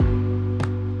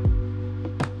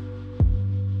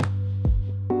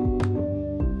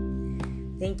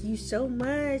you so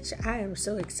much. I am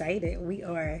so excited. We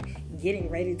are getting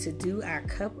ready to do our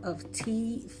cup of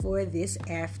tea for this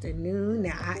afternoon.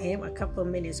 Now, I am a couple of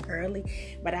minutes early,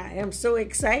 but I am so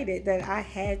excited that I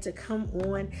had to come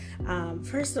on.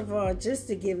 First of all, just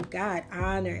to give God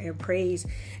honor and praise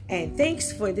and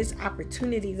thanks for this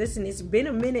opportunity. Listen, it's been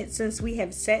a minute since we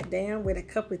have sat down with a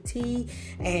cup of tea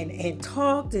and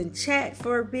talked and chat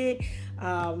for a bit.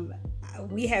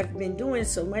 We have been doing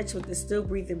so much with the Still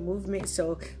Breathing movement,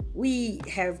 so we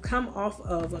have come off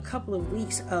of a couple of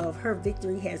weeks of Her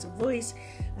Victory Has a Voice.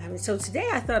 So today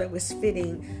I thought it was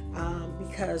fitting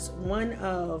because one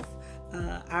of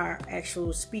our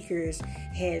actual speakers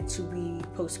had to be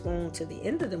postponed to the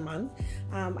end of the month.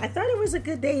 I thought it was a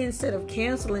good day, instead of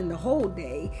canceling the whole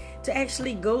day, to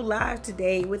actually go live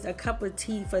today with a cup of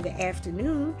tea for the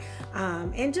afternoon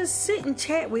and just sit and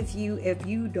chat with you if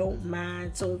you don't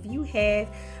mind. So if you have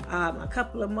a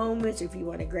couple of moments, if you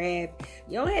want to you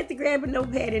don't have to grab a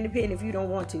notepad and a pen if you don't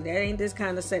want to. That ain't this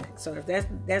kind of setting. So if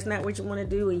that's not what you want to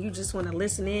do and you just want to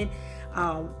listen in,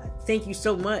 thank you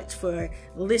so much for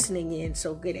listening in.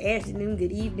 So good afternoon,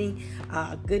 good evening,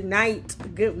 good night,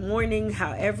 good morning,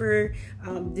 however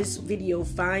this video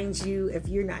finds you, if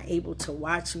you're not able to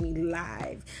watch me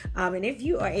live. And if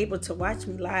you are able to watch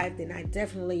me live, then I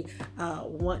definitely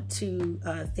want to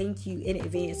thank you in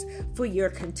advance for your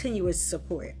continuous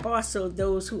support. Also,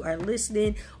 those who are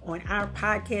listening on our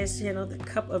podcast channel, The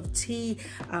Cup of Tea,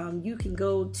 you can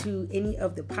go to any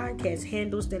of the podcast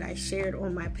handles that I shared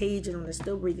on my page and on the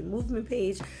Still Breathing Movement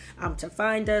page to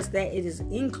find us. That it is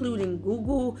including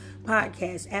Google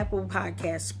Podcasts, Apple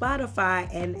Podcasts,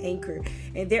 Spotify, and Anchor.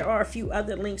 And there are a few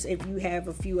other links if you have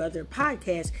a few other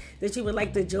podcasts that you would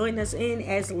like to join us in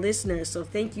as listeners. So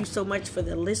thank you so much for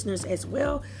the listeners as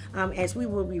well, as we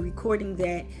will be recording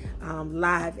that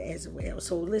live as well.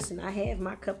 So listen, I have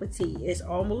my cup of tea. It's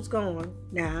almost gone.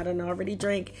 Now, I done already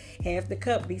drank half the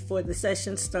cup before the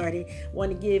session started.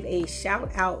 Want to give a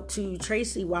shout out to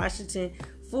Tracy Washington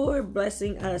for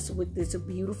blessing us with this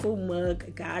beautiful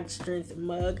mug, God's Strength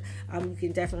mug. You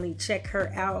can definitely check her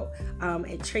out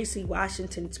at Tracy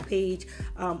Washington's page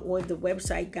on the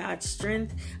website God's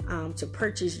Strength to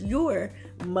purchase your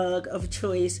mug of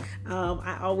choice.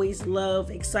 I always love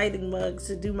exciting mugs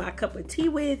to do my cup of tea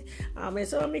with, and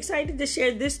so I'm excited to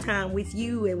share this time with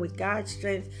you and with God's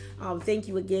Strength. Thank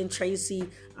you again, Tracy,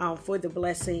 for the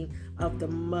blessing of the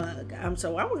mug.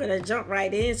 So I'm going to jump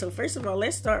right in. So first of all,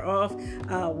 let's start off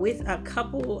with a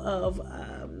couple of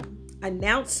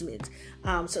announcements.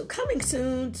 So coming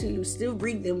soon to Still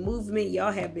Breathing Movement,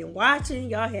 y'all have been watching,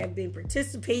 y'all have been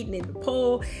participating in the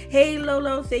poll. Hey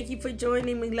Lolo, thank you for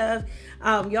joining me, love.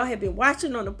 Y'all have been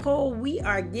watching on the poll. We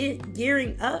are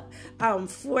gearing up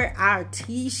for our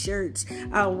t-shirts.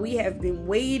 We have been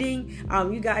waiting.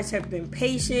 You guys have been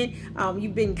patient.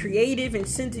 You've been creative and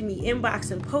sending me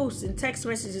inbox and posts and text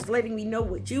messages letting me know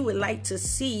what you would like to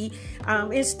see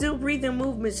in Still Breathing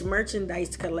Movement's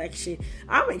merchandise collection.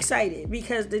 I'm excited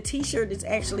because the t-shirt is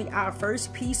actually our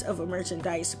first piece of a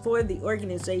merchandise for the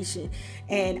organization,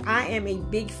 and I am a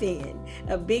big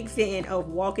fan of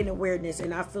walking awareness,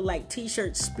 and I feel like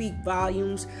t-shirts speak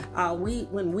volumes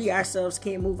when we ourselves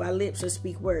can't move our lips or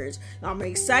speak words. I'm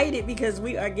excited because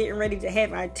we are getting ready to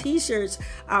have our t-shirts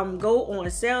go on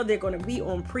sale. They're going to be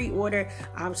on pre-order,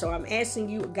 so I'm asking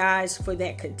you guys for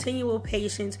that continual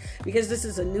patience, because this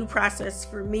is a new process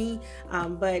for me,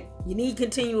 but you need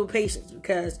continual patience,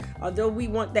 because although we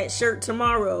want that shirt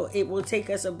tomorrow, it will take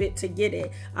us a bit to get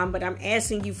it, but I'm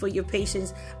asking you for your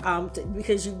patience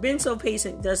because you've been so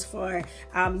patient thus far.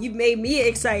 You've made me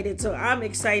excited, so I'm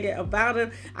excited about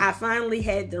it. I finally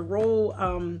had the roll.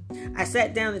 I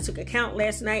sat down and took a count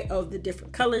last night of the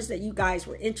different colors that you guys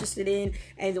were interested in,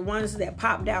 and the ones that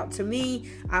popped out to me.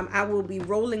 I will be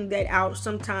rolling that out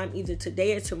sometime either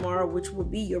today or tomorrow, which will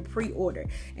be your pre-order,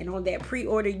 and on that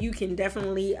pre-order you can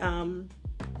definitely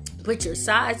put your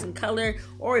size and color,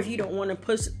 or if you don't want to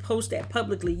post that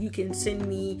publicly, you can send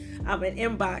me an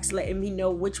inbox letting me know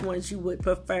which ones you would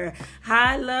prefer.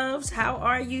 Hi loves, how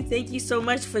are you? Thank you so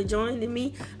much for joining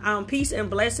me. Peace and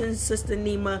blessings, Sister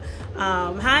Nima.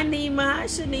 Hi Nima, hi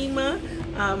Shanima,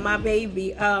 my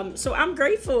baby. So I'm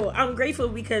grateful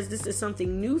because this is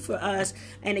something new for us,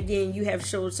 and again, you have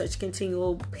shown such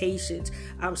continual patience.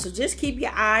 So just keep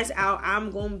your eyes out. I'm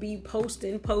gonna be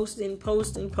posting because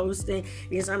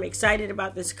I'm excited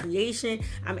about this creation.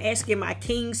 I'm asking my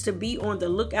kings to be on the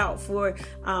lookout for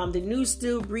the new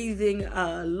Still Breathing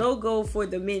logo for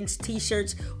the men's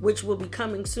t-shirts, which will be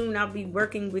coming soon. I'll be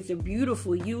working with the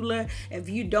beautiful Eula. If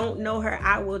you don't know her,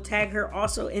 I will tag her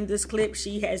also in this clip.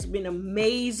 She has been amazing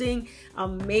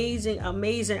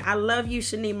amazing. I love you,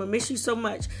 Shanima. Miss you so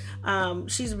much.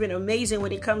 She's been amazing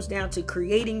when it comes down to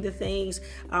creating the things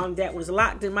that was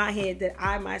locked in my head that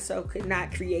I myself could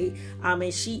not create.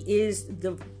 And she is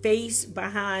the face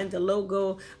behind the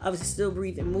logo of the Still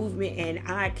Breathing movement. And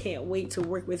I can't wait to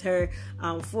work with her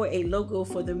for a logo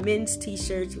for the men's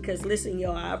t-shirts, because listen,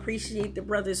 y'all, I appreciate the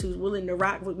brothers who's willing to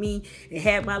rock with me and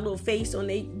have my little face on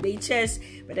their chest.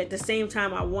 But at the same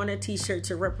time, I want a t-shirt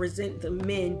to represent the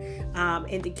men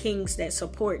and the kings that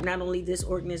support not only this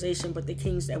organization, but the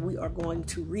kings that we are going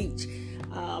to reach.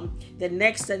 The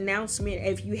next announcement,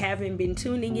 if you haven't been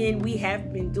tuning in, we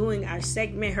have been doing our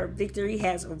segment, Her Victory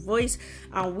Has a Voice.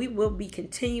 We will be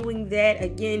continuing that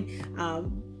again.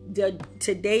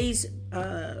 Today's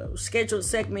scheduled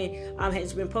segment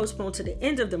has been postponed to the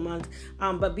end of the month,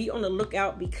 but be on the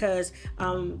lookout, because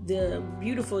the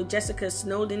beautiful Jessica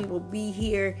Snowden will be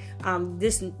here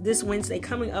this Wednesday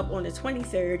coming up on the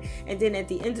 23rd, and then at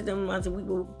the end of the month we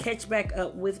will catch back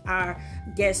up with our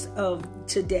guest of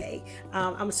today.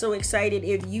 I'm so excited.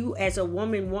 If you as a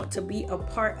woman want to be a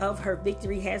part of Her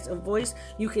Victory Has a Voice,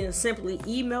 you can simply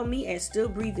email me at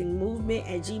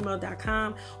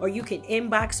stillbreathingmovement@gmail.com, or you can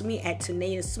inbox me at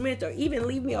Tanea Smith, or even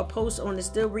leave me a post on the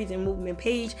Still Breathing Movement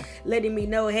page letting me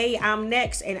know, hey, I'm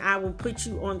next, and I will put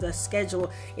you on the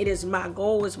schedule. It is my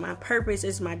goal, it's my purpose,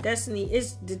 it's my destiny,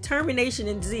 it's determination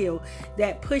and zeal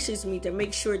that pushes me to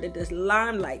make sure that the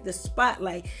limelight, the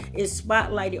spotlight is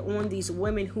spotlighted on these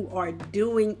women who are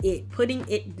doing it, putting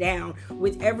it down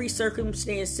with every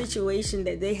circumstance, situation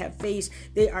that they have faced.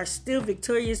 They are still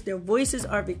victorious. Their voices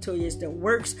are victorious. Their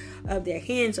works of their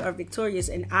hands are victorious,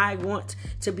 and I want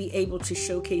to be able to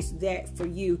showcase that for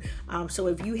you. So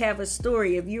if you have a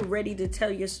story, if you're ready to tell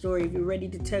your story, if you're ready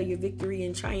to tell your victory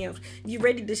and triumph, if you're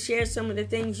ready to share some of the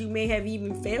things you may have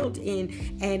even failed in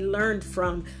and learned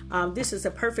from, this is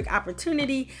a perfect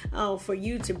opportunity for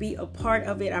you to be a part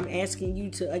of it. I'm asking you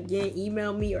to, again,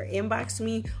 email me or inbox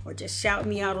me, or just shout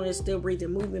me out on the Still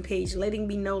Breathing Movement page, letting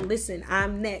me know, listen,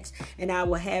 I'm next, and I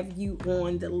will have you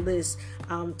on the list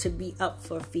to be up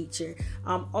for feature.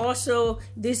 Also,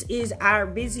 this is our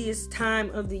busiest time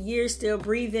of the year, Still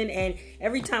Breathing, and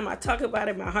every time I talk about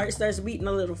it, my heart starts beating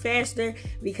a little faster,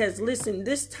 because listen,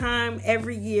 this time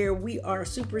every year we are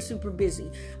super busy.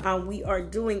 We are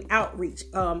doing outreach,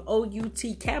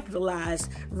 OUT capitalized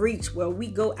reach, where we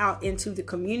go out into the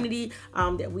community,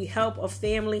 that we help a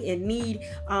family in need,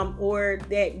 or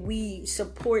that we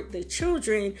support the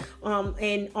children,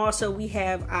 and also we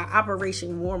have our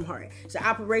Operation Warm Heart. So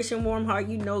Operation Warm Heart,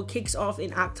 kicks off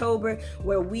in October,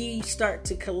 where we start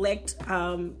to collect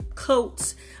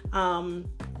coats,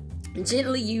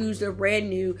 gently used or brand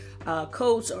new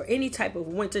coats, or any type of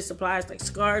winter supplies like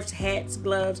scarves, hats,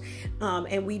 gloves,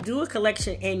 and we do a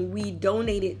collection and we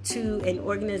donate it to an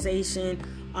organization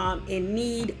in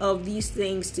need of these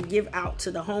things to give out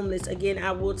to the homeless. Again,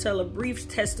 I will tell a brief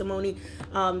testimony.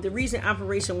 The reason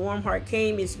Operation Warm Heart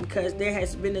came is because there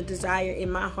has been a desire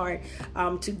in my heart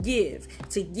to give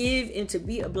and to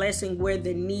be a blessing where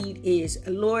the need is.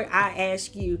 Lord, I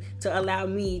ask you to allow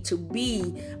me to be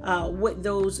what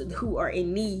those who are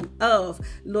in need of.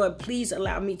 Lord, please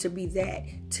allow me to be that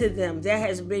to them. That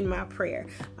has been my prayer.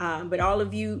 But all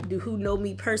of you who know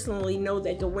me personally know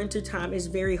that the winter time is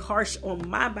very harsh on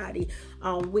my body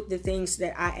with the things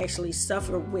that I actually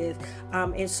suffer with.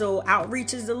 And so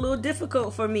outreach is a little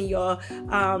difficult for me, y'all,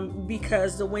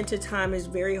 because the winter time is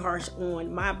very harsh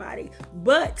on my body.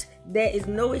 But there is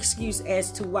no excuse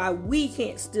as to why we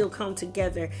can't still come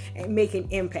together and make an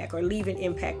impact or leave an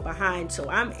impact behind. So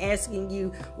I'm asking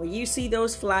you, when you see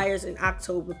those flyers in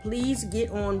October, please get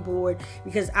on board,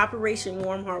 because Operation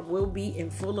Warm Heart will be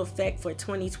in full effect for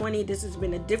 2020. This has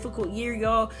been a difficult year,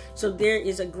 y'all, so there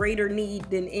is a greater need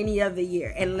than any other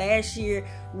year. And last year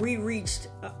we reached,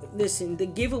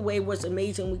 the giveaway was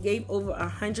amazing. We gave over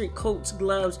 100 coats,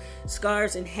 gloves,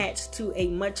 scarves, and hats to a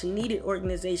much needed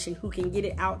organization who can get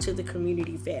it out to the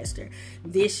community faster.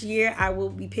 This year I will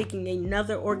be picking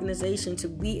another organization to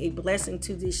be a blessing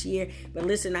to this year. But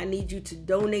listen, I need you to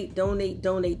donate.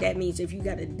 That means if you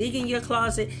got to dig in your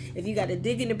closet, if you got to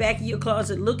dig in the back of your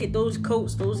closet, look at those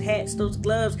coats, those hats, those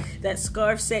gloves, that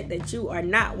scarf set that you are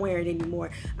not wearing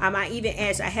anymore. I even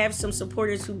ask, I have some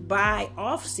supporters who buy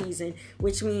off season,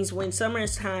 which means when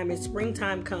summertime and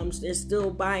springtime comes, they're still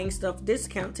buying stuff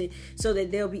discounted so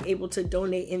that they'll be able to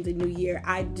donate in the new year.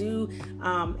 I do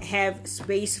have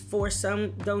space for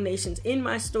some donations in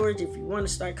my storage if you want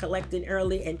to start collecting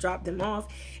early and drop them off.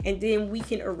 And then we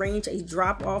can arrange a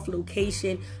drop-off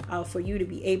location for you to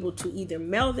be able to either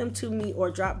mail them to me or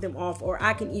drop them off, or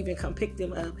I can even come pick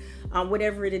them up,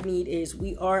 whatever the need is.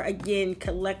 We are, again,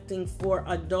 collecting for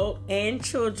adult and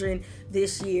children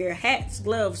this year. Hats,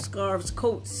 gloves, scarves,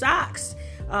 coats, socks,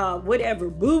 whatever,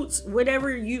 boots,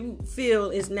 whatever you feel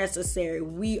is necessary.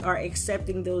 We are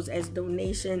accepting those as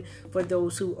donation for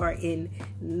those who are in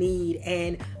need.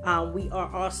 And we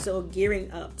are also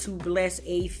gearing up to bless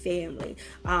a family.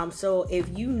 So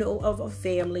if you know of a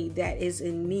family that is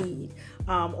in need,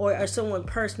 or someone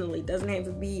personally, doesn't have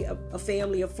to be a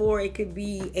family of four, it could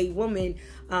be a woman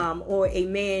or a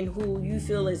man who you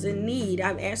feel is in need,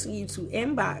 I'm asking you to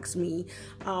inbox me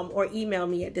or email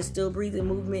me at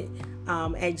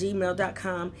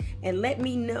thestillbreathingmovement@gmail.com and let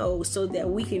me know so that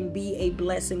we can be a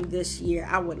blessing this year.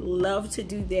 I would love to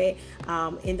do that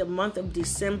in the month of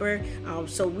December.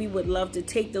 So we would love to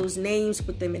take those names,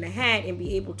 put them in a hat, and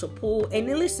be able to pull. And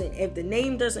then listen, if the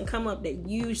name doesn't come up that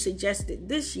you suggested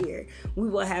this year, we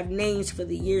will have names for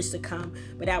the years to come.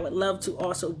 But I would love to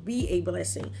also be a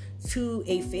blessing to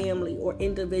a family or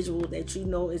individual that you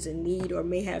know is in need or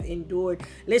may have endured.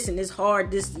 Listen, it's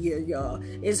hard this year, y'all.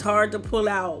 It's hard to pull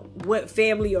out what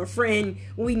family or friend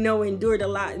we know endured a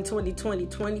lot in 2020.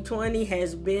 2020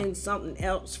 has been something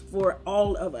else for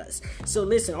all of us. So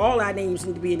listen, all our names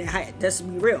need to be in the hat. Let's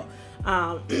be real.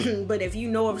 But if you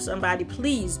know of somebody,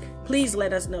 please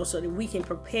let us know so that we can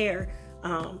prepare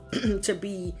to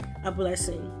be a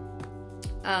blessing.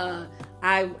 I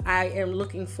am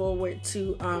looking forward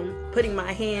to putting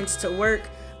my hands to work.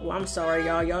 Well, I'm sorry,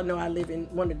 y'all. Y'all know I live in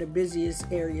one of the busiest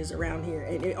areas around here,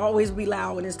 and it always be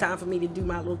loud when it's time for me to do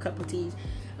my little cup of tea.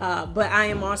 But I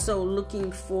am also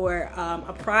looking for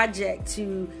a project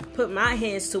to put my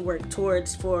hands to work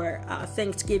towards for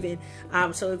Thanksgiving.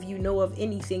 So if you know of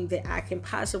anything that I can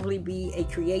possibly be a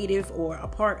creative or a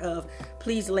part of,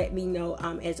 please let me know,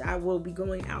 as I will be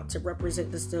going out to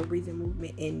represent the Still Breathing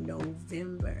movement in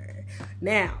November.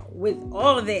 Now, with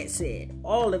all of that said,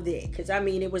 all of that, because I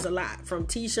mean, it was a lot, from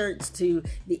t-shirts to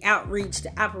the outreach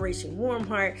to Operation Warm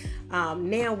Heart.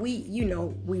 Now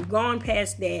we've gone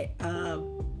past that,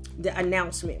 the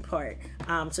announcement part.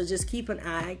 So just keep an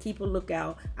eye, keep a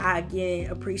lookout. I again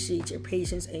appreciate your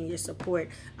patience and your support.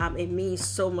 It means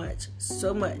so much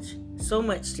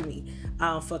to me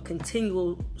for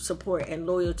continual support and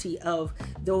loyalty of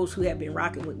those who have been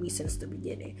rocking with me since the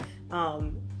beginning.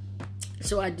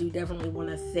 So I do definitely want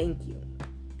to thank you.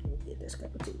 Let me get this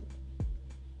cup of tea.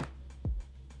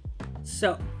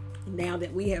 So now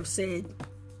that we have said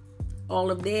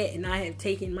all of that and I have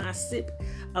taken my sip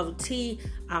of tea,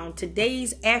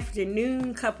 today's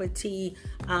afternoon cup of tea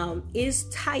is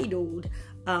titled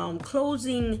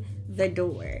Closing the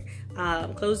Door.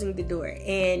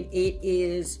 And it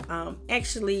is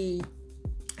actually,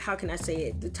 how can I say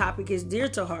it? The topic is dear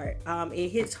to heart. It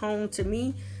hits home to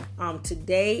me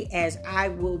today as I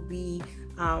will be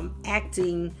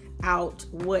acting out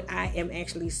what I am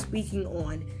actually speaking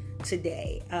on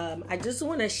today. I just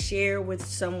want to share with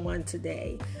someone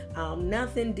today,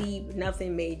 nothing deep,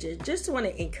 nothing major. Just want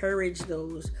to encourage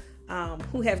those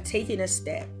who have taken a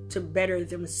step to better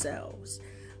themselves,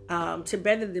 to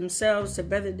better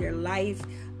their life,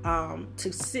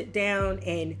 to sit down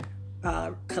and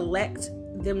collect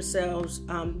themselves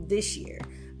this year.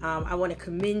 I want to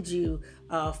commend you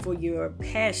for your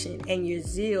passion and your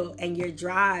zeal and your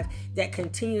drive that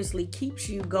continuously keeps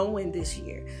you going this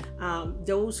year.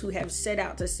 Those who have set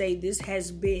out to say this has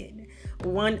been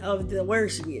one of the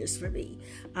worst years for me,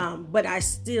 but I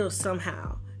still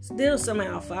somehow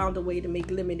found a way to make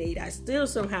lemonade. I still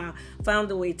somehow found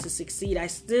a way to succeed. I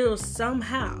still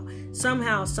somehow,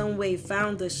 some way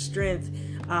found the strength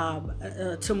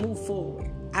to move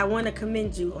forward. I want to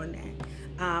commend you on that.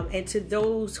 And to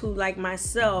those who, like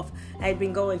myself, have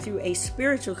been going through a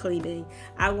spiritual cleaning,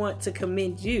 I want to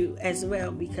commend you as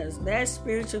well, because that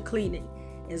spiritual cleaning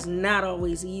is not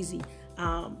always easy,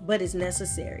 but it's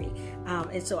necessary.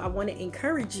 And so I want to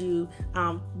encourage you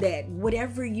that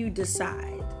whatever you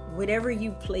decide, whatever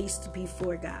you placed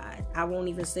before God, I won't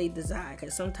even say desire,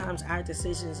 because sometimes our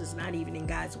decisions is not even in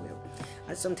God's will.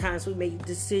 Sometimes we make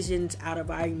decisions out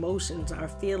of our emotions, our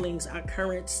feelings, our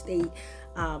current state,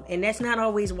 and that's not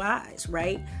always wise,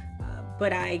 right?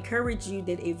 But I encourage you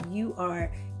that if you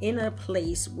are in a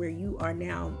place where you are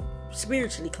now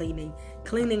spiritually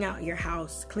cleaning out your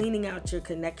house, cleaning out your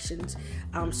connections,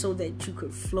 so that you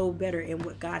could flow better in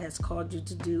what God has called you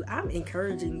to do, I'm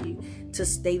encouraging you to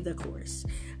stay the course.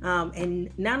 And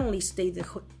not only stay the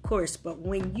course, but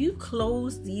when you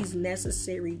close these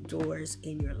necessary doors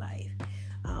in your life,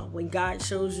 when God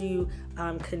shows you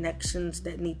connections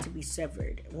that need to be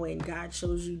severed, when God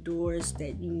shows you doors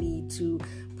that you need to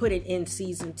put it in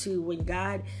season 2, when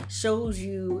God shows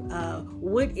you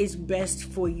what is best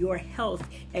for your health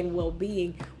and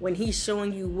well-being, when he's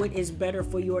showing you what is better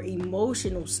for your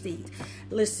emotional state.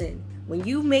 Listen, when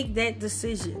you make that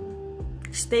decision,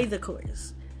 stay the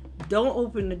course. Don't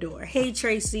open the door. Hey,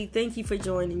 Tracy, thank you for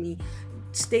joining me.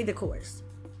 Stay the course.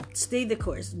 Stay the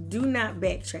course. Do not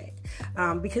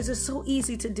backtrack because it's so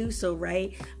easy to do so,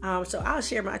 right? So I'll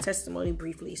share my testimony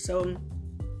briefly. So,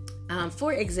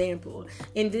 for example,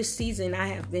 in this season, I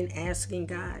have been asking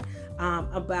God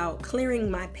about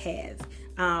clearing my path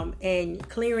and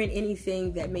clearing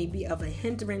anything that may be of a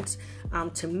hindrance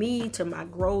to me, to my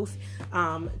growth,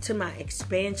 to my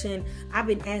expansion. I've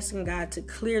been asking God to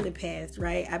clear the path,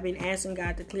 right? I've been asking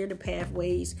God to clear the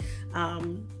pathways,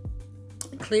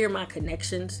 clear my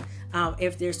connections.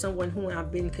 If there's someone who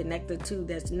I've been connected to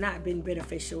that's not been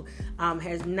beneficial,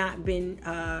 has not been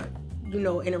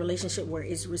in a relationship where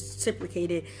it's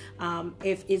reciprocated,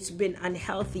 if it's been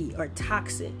unhealthy or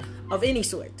toxic of any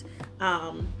sort,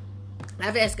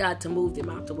 I've asked God to move them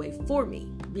out the way for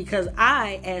me, because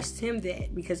I asked him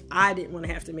that because I didn't want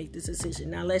to have to make this decision.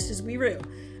 Now, let's just be real.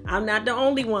 I'm not the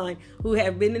only one who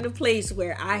have been in a place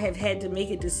where I have had to make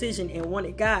a decision and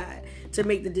wanted God to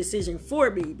make the decision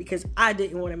for me because I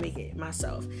didn't want to make it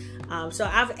myself. So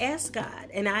I've asked God,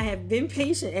 and I have been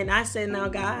patient, and I said, now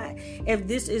God, if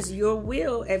this is your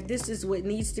will, if this is what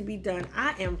needs to be done,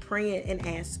 I am praying and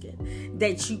asking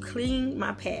that you clear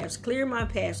my paths, clear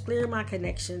my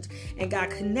connections, and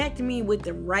God, connect me with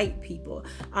the right people,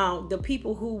 the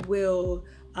people who will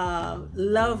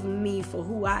love me for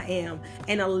who I am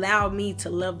and allow me to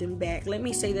love them back. Let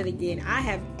me say that again. I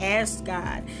have asked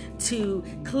God to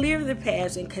clear the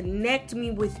paths and connect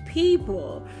me with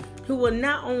people who will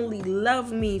not only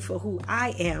love me for who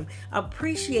I am,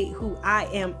 appreciate who I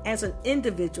am as an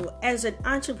individual, as an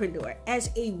entrepreneur,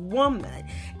 as a woman,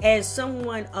 as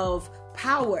someone of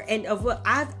power, and of what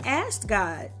I've asked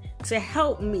God to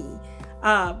help me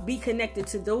be connected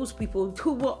to those people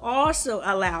who will also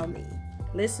allow me,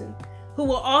 who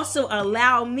will also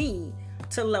allow me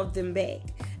to love them back.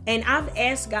 And I've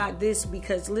asked God this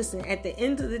because, listen, at the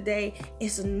end of the day,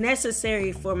 it's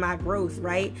necessary for my growth,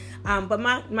 right? But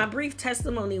my brief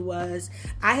testimony was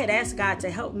I had asked God to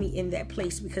help me in that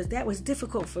place because that was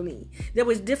difficult for me. That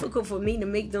was difficult for me to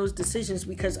make those decisions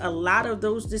because a lot of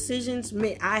those decisions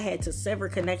meant I had to sever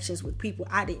connections with people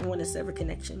I didn't want to sever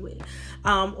connection with.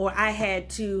 Or I had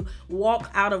to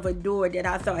walk out of a door that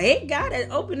I thought, hey, God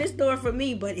had opened this door for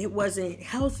me, but it wasn't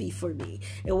healthy for me.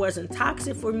 It wasn't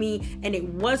toxic for me, and it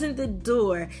wasn't the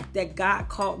door that God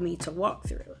called me to walk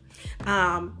through.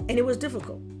 And it was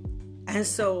difficult. And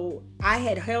so I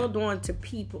had held on to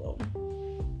people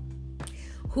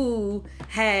who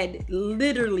had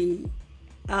literally,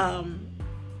 how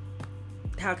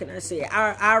can I say it?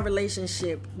 Our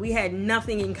relationship, we had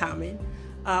nothing in common.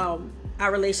 Our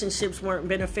relationships weren't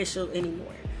beneficial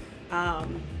anymore.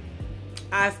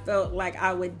 I felt like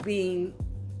I was being,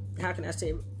 how can I say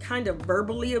it, kind of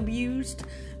verbally abused,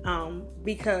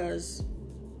 because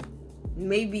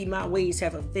maybe my ways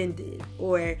have offended,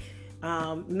 or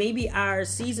maybe our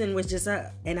season was just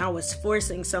up and I was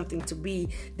forcing something to be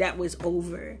that was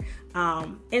over.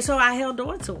 And so I held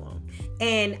on to them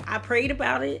and I prayed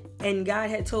about it, and God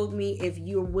had told me, if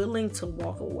you're willing to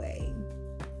walk away,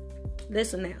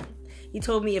 listen now, he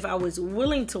told me if I was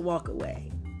willing to walk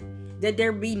away, that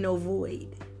there be no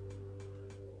void.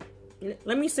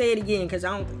 Let me say it again,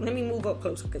 let me move up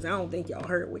closer, because I don't think y'all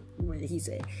heard what he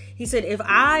said. He said, if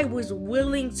I was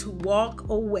willing to walk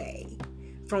away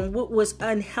from what was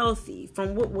unhealthy,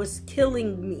 from what was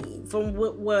killing me, from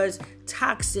what was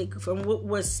toxic, from what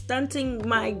was stunting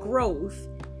my growth,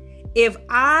 if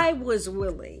I was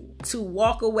willing to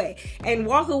walk away, and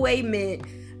walk away meant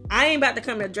I ain't about to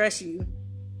come address you.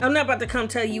 I'm not about to come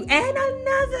tell you. And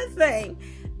another thing,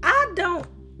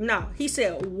 no, he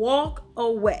said, walk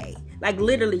away. Like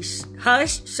literally,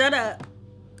 hush, shut up,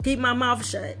 keep my mouth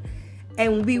shut,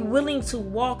 and be willing to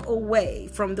walk away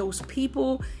from those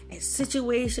people and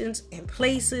situations and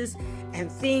places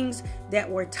and things that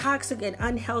were toxic and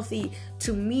unhealthy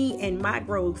to me and my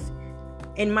growth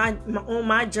and on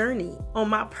my journey, on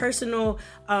my personal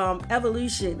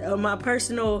evolution, on my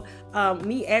personal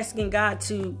me asking God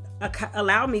to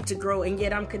allow me to grow, and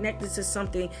yet I'm connected to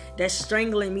something that's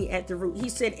strangling me at the root. He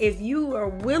said, if you are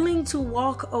willing to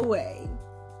walk away,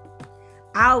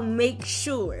 I'll make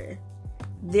sure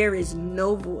there is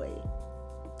no void.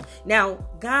 Now,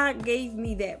 God gave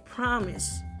me that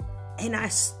promise, and I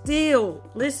still,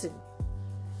 listen,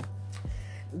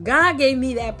 God gave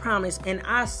me that promise, and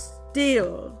I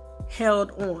still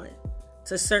held on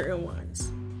to certain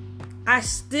ones. I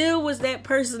still was that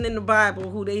person in the Bible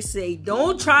who they say,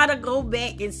 don't try to go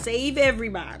back and save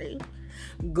everybody.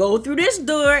 Go through this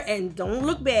door and don't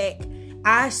look back.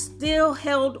 I still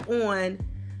held on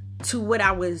to what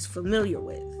I was familiar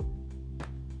with.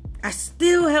 I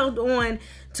still held on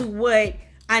to what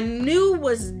I knew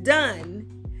was done,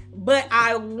 but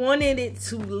I wanted it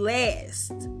to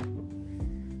last.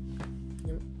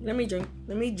 Let me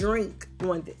drink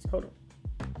on this. Hold on.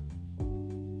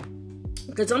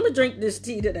 Because I'm going to drink this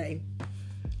tea today.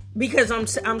 Because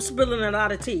I'm spilling a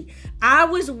lot of tea. I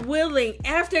was willing,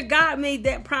 after God made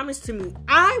that promise to me,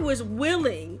 I was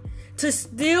willing to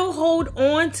still hold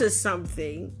on to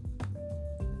something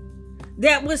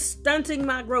that was stunting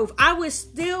my growth. I was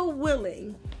still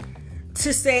willing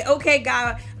to say, okay,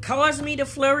 God, cause me to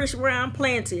flourish where I'm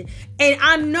planted. And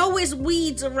I know it's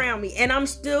weeds around me, and I'm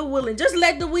still willing. Just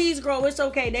let the weeds grow. It's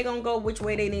okay. They're going to go which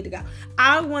way they need to go.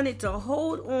 I wanted to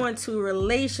hold on to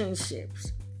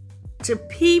relationships, to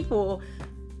people,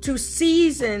 to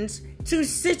seasons, to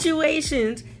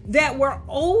situations that were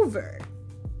over.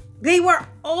 They were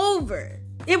over.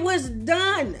 It was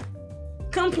done.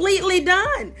 Completely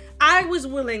done. I was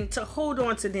willing to hold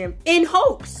on to them in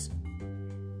hopes,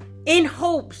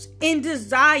 in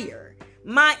desire.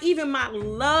 My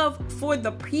love for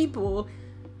the people,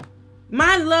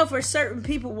 my love for certain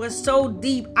people was so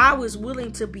deep, I was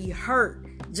willing to be hurt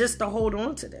just to hold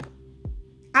on to them.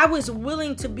 I was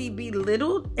willing to be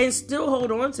belittled and still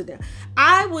hold on to them.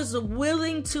 I was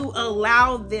willing to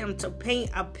allow them to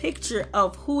paint a picture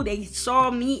of who they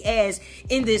saw me as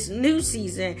in this new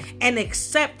season and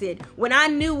accept it. When I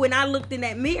looked in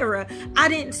that mirror, I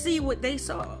didn't see what they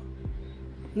saw.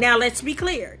 Now, let's be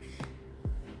clear.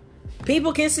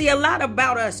 People can see a lot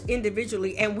about us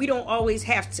individually, and we don't always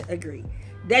have to agree.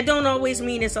 That don't always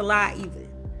mean it's a lie either.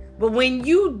 But when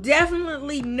you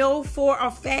definitely know for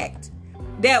a fact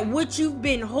that what you've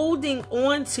been holding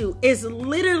on to is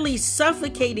literally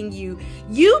suffocating you,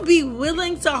 you be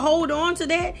willing to hold on to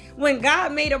that when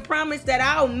God made a promise that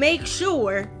I'll make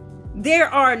sure there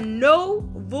are no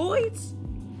voids.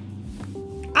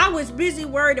 I was busy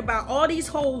worried about all these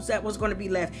holes that was going to be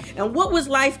left. And what was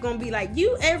life going to be like?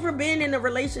 You ever been in a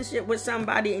relationship with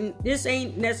somebody, and this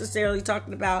ain't necessarily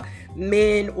talking about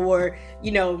men or,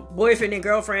 boyfriend and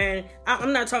girlfriend.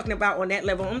 I'm not talking about on that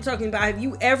level. I'm talking about, have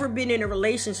you ever been in a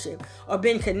relationship or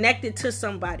been connected to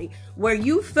somebody where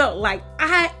you felt like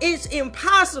it's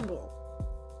impossible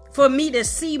for me to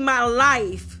see my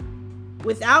life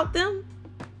without them?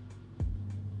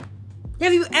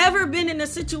 Have you ever been in a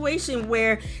situation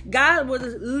where God will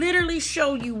literally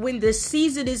show you when the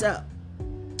season is up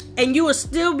and you will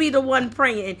still be the one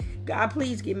praying, God,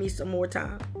 please give me some more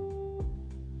time?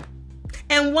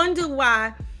 And wonder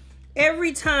why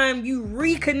every time you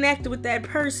reconnect with that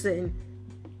person,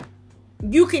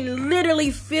 you can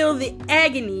literally feel the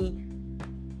agony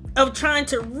of trying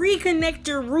to reconnect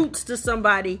your roots to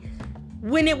somebody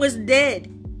when it was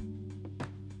dead.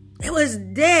 It was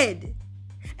dead.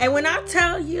 And when I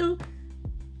tell you,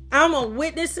 I'm a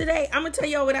witness today, I'm going to tell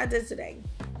y'all what I did today.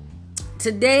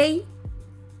 Today,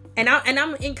 and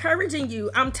I'm encouraging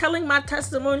you, I'm telling my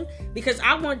testimony because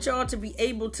I want y'all to be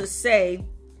able to say,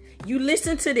 you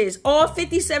listen to this, all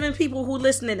 57 people who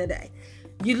listening today,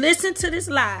 you listen to this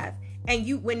live,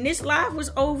 and when this live was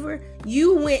over,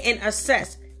 you went and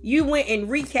assessed, you went and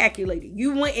recalculated,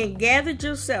 you went and gathered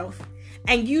yourself,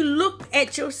 and you looked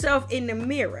at yourself in the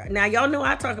mirror. Now, y'all know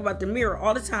I talk about the mirror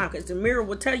all the time because the mirror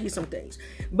will tell you some things.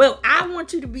 But I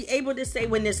want you to be able to say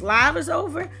when this live is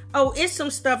over, oh, it's some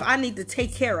stuff I need to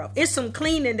take care of. It's some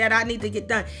cleaning that I need to get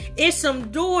done. It's some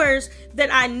doors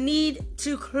that I need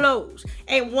to close.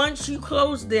 And once you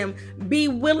close them, be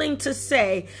willing to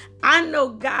say, I know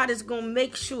God is going to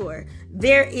make sure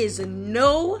there is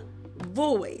no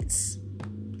voids.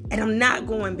 And I'm not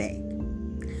going back.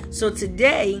 So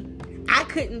today, I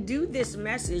couldn't do this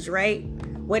message, right,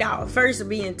 without first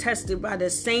being tested by the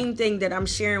same thing that I'm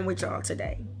sharing with y'all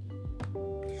today.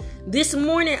 This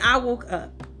morning, I woke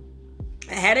up.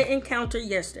 I had an encounter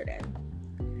yesterday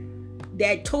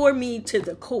that tore me to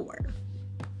the core.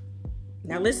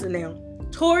 Now, listen now.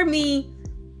 Tore me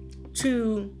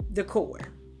to the core.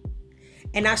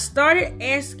 And I started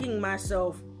asking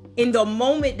myself, in the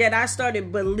moment that I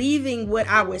started believing what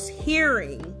I was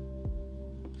hearing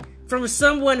from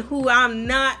someone who I'm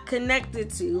not connected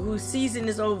to, whose season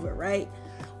is over, right?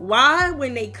 Why,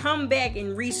 when they come back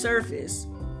and resurface,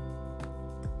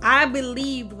 I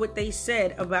believed what they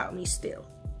said about me still.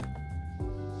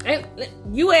 And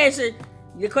you answered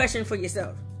your question for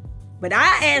yourself. But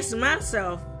I asked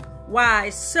myself, why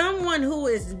someone who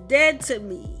is dead to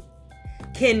me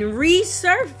can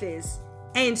resurface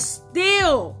and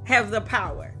still have the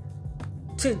power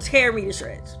to tear me to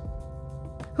shreds.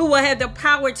 Who will have the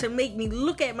power to make me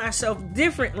look at myself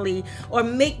differently or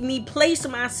make me place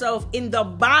myself in the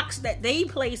box that they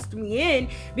placed me in,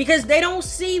 because they don't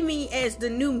see me as the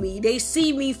new me. They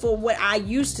see me for what I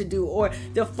used to do, or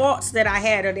the faults that I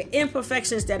had, or the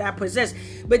imperfections that I possess.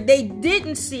 But they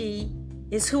didn't see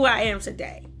is who I am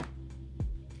today.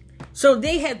 So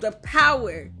they have the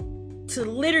power to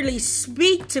literally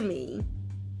speak to me,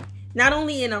 not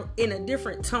only in a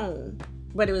different tone,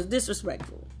 but it was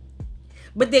disrespectful.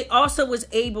 But they also was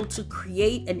able to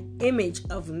create an image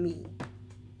of me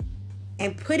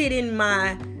and put it in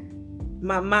my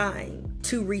mind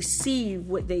to receive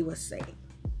what they were saying.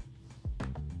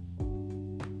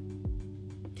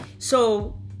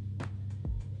 So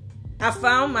I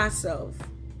found myself,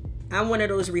 I'm one of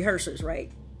those rehearsers, right?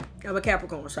 I'm a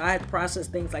Capricorn, so I had to process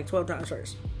things like 12 times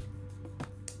first.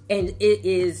 And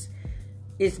it's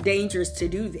dangerous to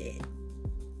do that.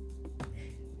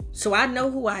 So I know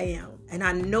who I am. And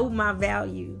I know my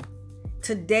value.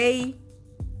 Today,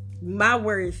 my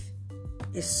worth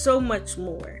is so much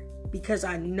more because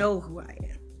I know who I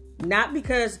am. Not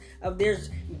because of there's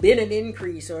been an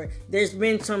increase or there's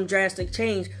been some drastic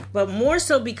change, but more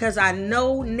so because I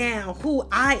know now who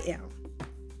I am.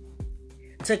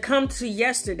 To come to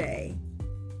yesterday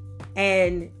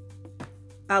and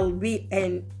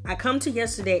I come to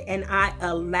yesterday and I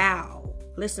allow,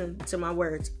 listen to my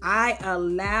words, I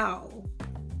allow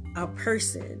a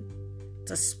person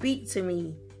to speak to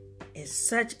me in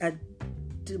such a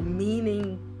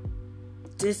demeaning,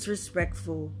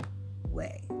 disrespectful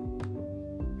way.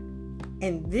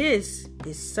 And this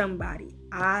is somebody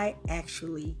I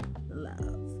actually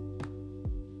love.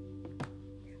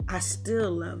 I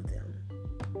still love them.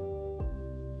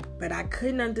 But I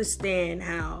couldn't understand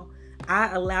how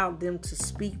I allowed them to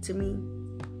speak to me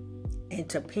and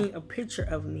to paint a picture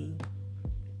of me.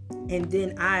 And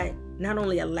then I not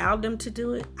only allowed them to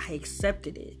do it, I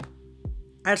accepted it.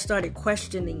 I started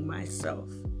questioning myself.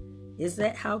 Is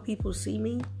that how people see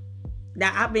me?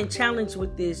 Now, I've been challenged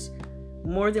with this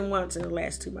more than once in the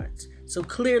last 2 months. So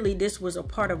clearly this was a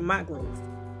part of my growth.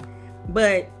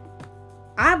 But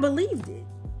I believed it.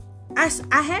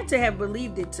 I had to have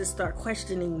believed it to start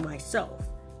questioning myself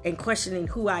and questioning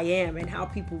who I am and how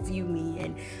people view me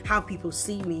and how people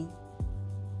see me.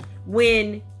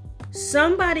 When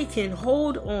somebody can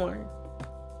hold on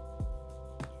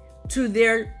to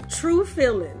their true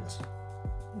feelings,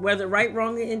 whether right,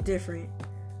 wrong, or indifferent,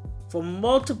 for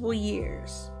multiple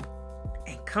years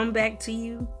and come back to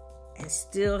you and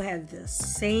still have the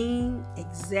same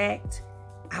exact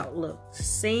outlook, the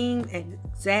same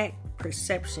exact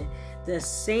perception, the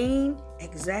same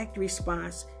exact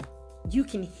response, you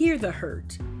can hear the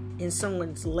hurt in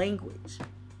someone's language.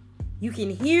 You can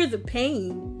hear the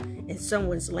pain in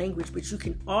someone's language, but you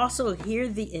can also hear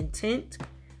the intent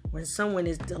when someone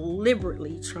is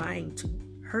deliberately trying to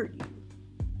hurt you.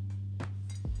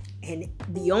 And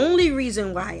the only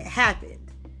reason why it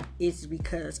happened is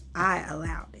because I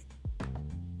allowed it.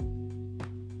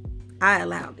 I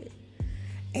allowed it.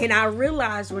 And I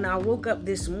realized when I woke up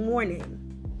this morning,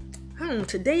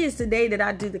 today is the day that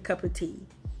I do the cup of tea.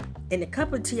 And the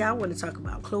cup of tea, I want to talk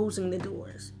about closing the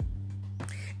doors.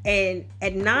 And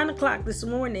at 9 o'clock this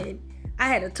morning, I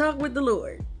had a talk with the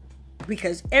Lord.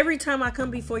 Because every time I come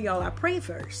before y'all, I pray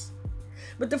first.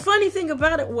 But the funny thing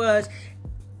about it was,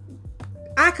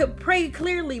 I could pray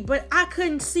clearly, but I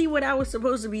couldn't see what I was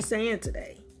supposed to be saying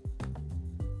today.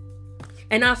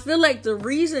 And I feel like the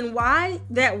reason why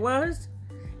that was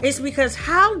is because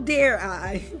how dare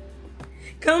I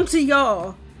come to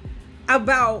y'all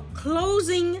about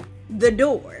closing the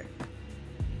door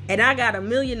and I got a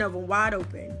million of them wide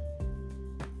open.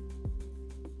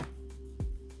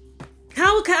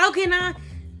 How can I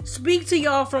speak to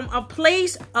y'all from a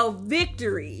place of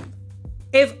victory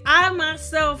if I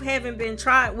myself haven't been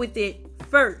tried with it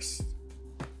first?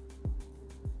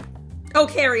 Oh,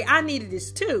 Carrie, I needed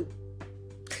this too.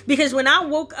 Because when I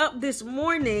woke up this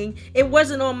morning, it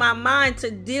wasn't on my mind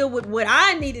to deal with what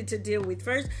I needed to deal with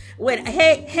first.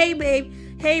 Hey, babe.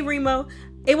 Hey, Remo.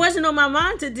 It wasn't on my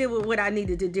mind to deal with what I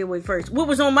needed to deal with first. What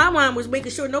was on my mind was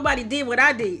making sure nobody did what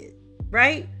I did.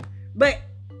 Right? But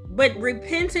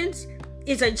repentance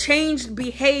is a changed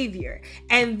behavior.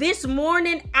 And this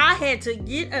morning, I had to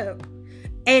get up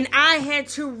and I had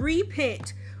to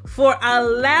repent for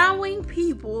allowing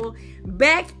people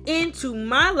back into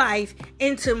my life,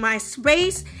 into my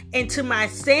space, into my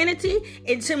sanity,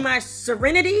 into my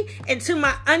serenity, into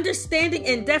my understanding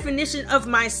and definition of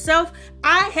myself.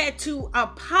 I had to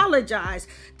apologize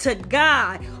to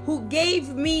God, who gave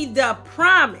me the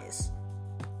promise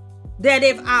that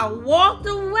if I walked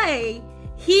away,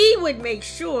 He would make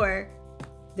sure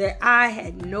that I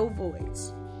had no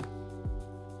voice.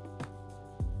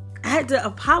 I had to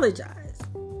apologize.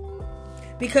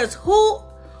 Because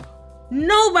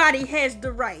nobody has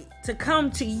the right to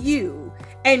come to you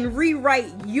and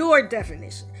rewrite your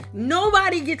definition.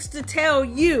 Nobody gets to tell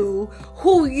you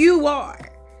who you are.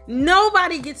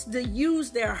 Nobody gets to use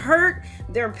their hurt,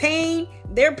 their pain,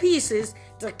 their pieces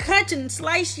to cut and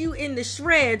slice you into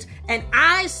shreds, and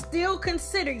I still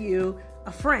consider you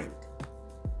a friend.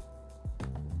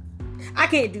 I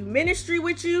can't do ministry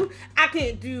with you. I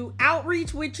can't do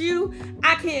outreach with you.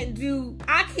 I can't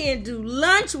do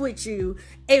lunch with you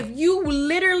if you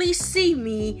literally see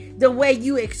me the way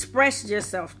you express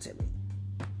yourself to me.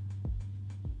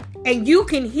 And you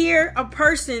can hear a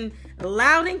person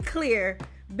loud and clear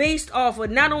based off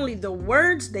of not only the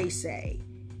words they say,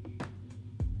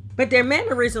 but their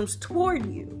mannerisms toward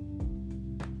you.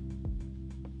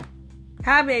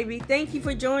 Hi, baby. Thank you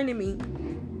for joining me.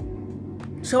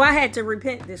 So I had to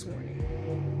repent this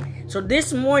morning. So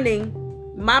this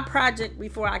morning, my project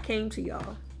before I came to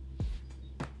y'all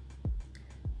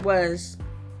was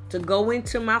to go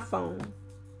into my phone.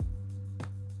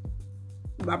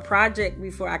 My project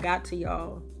before I got to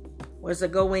y'all was to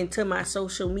go into my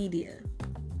social media,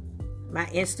 my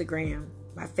Instagram,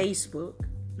 my Facebook,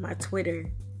 my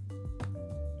Twitter,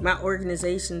 my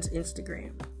organization's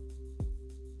Instagram.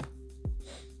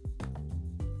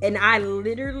 And I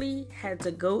literally had to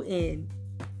go in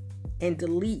and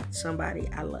delete somebody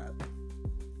I love.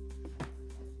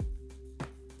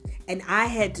 And I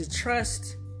had to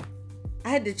trust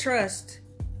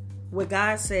what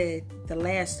God said the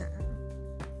last time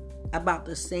about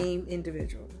the same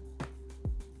individual.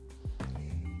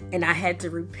 And I had to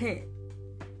repent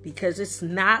because it's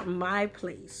not my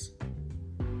place.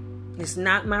 It's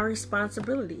not my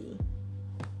responsibility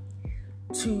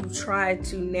to try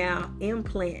to now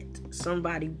implant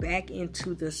somebody back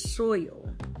into the soil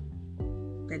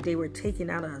that they were taken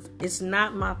out of. It's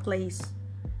not my place.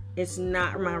 It's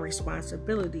not my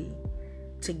responsibility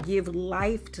to give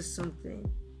life to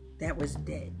something that was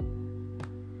dead.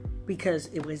 Because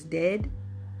it was dead,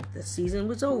 the season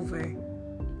was over,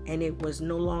 and it was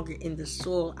no longer in the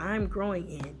soil I'm growing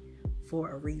in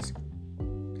for a reason.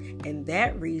 And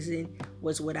that reason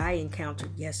was what I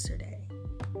encountered yesterday.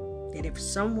 That if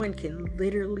someone can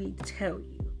literally tell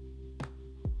you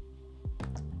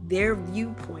their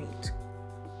viewpoint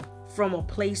from a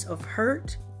place of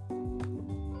hurt,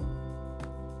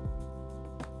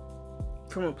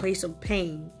 from a place of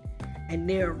pain, and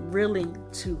they're willing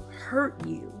to hurt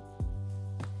you,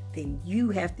 then you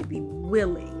have to be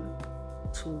willing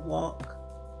to walk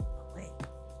away.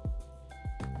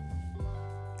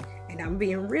 And I'm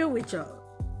being real with y'all.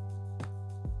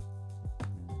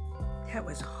 That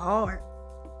was hard.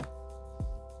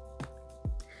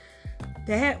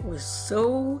 That was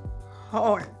so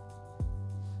hard.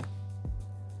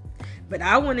 But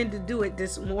I wanted to do it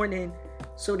this morning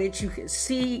so that you could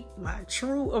see my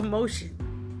true emotion.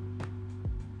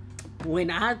 When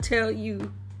I tell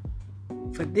you,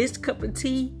 for this cup of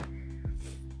tea,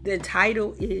 the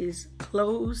title is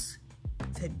Close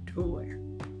the Door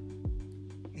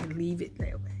and Leave It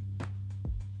That Way.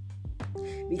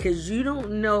 Because you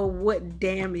don't know what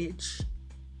damage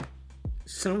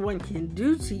someone can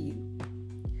do to you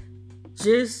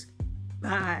just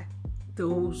by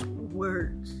those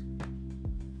words.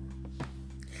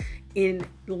 In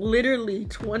literally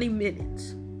 20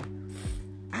 minutes,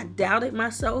 I doubted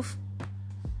myself.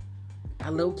 I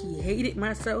low-key hated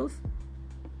myself.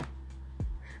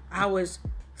 I was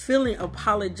feeling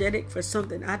apologetic for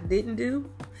something I didn't do.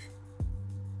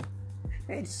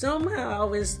 And somehow I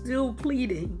was still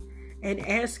pleading and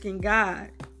asking God,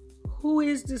 who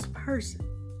is this person?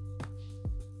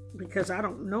 Because I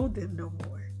don't know them no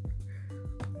more.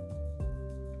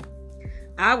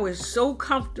 I was so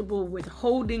comfortable with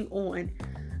holding on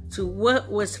to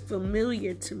what was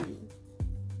familiar to me.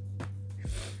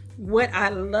 What I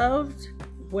loved,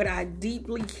 what I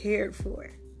deeply cared for.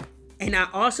 And I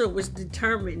also was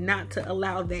determined not to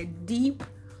allow that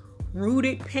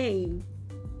deep-rooted pain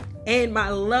and my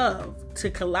love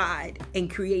to collide and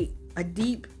create a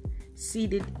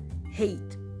deep-seated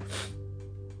hate.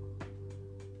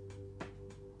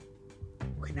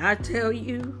 When I tell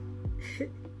you,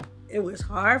 it was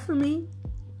hard for me.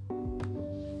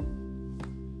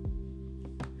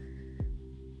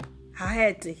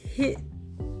 had to hit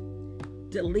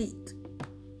delete.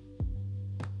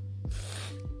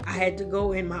 I had to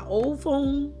go in my old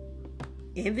phone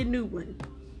and the new one,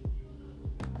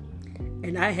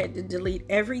 and I had to delete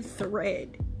every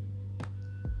thread.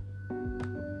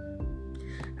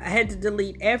 I had to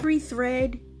delete every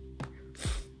thread.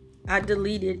 I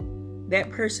deleted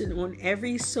that person on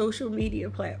every social media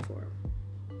platform.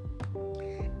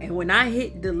 And when I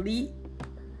hit delete,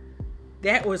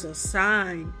 that was a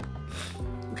sign,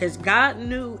 because God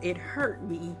knew it hurt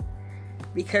me,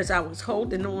 because I was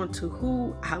holding on to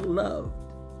who I loved.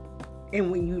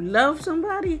 And when you love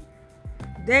somebody,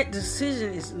 that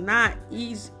decision is not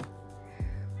easy.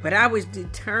 But I was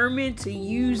determined to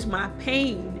use my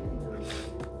pain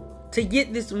to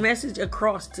get this message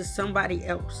across to somebody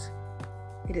else.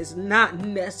 It is not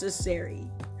necessary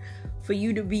for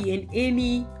you to be in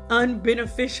any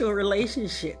unbeneficial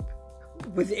relationship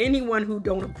with anyone who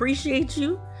don't appreciate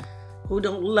you, who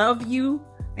don't love you,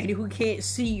 and who can't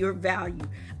see your value.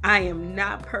 I am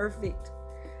not perfect,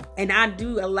 and I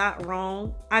do a lot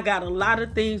wrong. I got a lot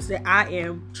of things that I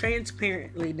am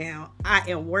transparently now I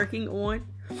am working on.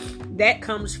 That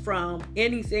comes from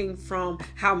anything from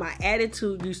how my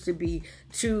attitude used to be,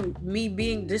 to me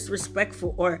being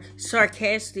disrespectful or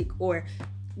sarcastic, or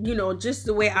just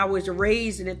the way I was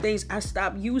raised and the things. I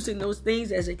stopped using those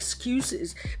things as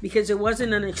excuses, because it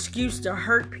wasn't an excuse to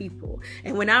hurt people.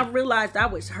 And when I realized I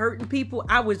was hurting people,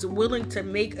 I was willing to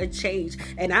make a change.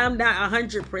 And I'm not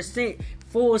 100%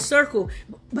 full circle,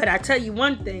 but I tell you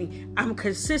one thing, I'm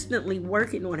consistently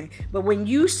working on it. But when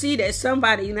you see that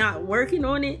somebody not working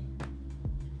on it,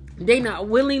 they not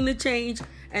willing to change,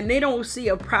 and they don't see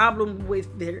a problem with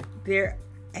their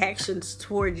actions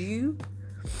towards you,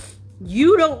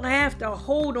 you don't have to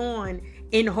hold on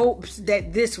in hopes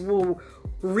that this will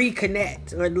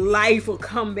reconnect or life will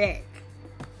come back.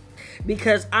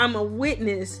 Because I'm a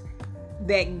witness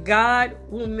that God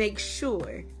will make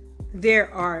sure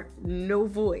there are no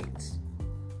voids.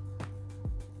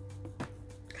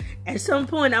 At some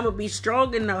point, I'm going to be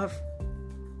strong enough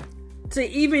to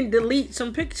even delete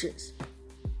some pictures.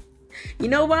 You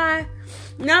know why?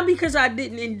 Not because I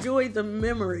didn't enjoy the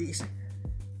memories,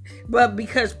 but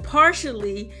because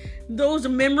partially those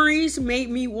memories made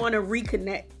me want to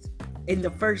reconnect in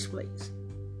the first place.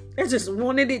 I just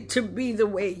wanted it to be the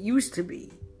way it used to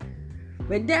be.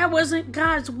 But that wasn't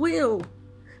God's will.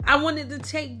 I wanted to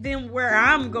take them where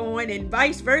I'm going and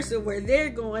vice versa, where they're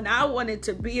going. I wanted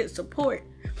to be a support.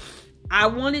 I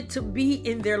wanted to be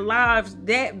in their lives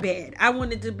that bad. I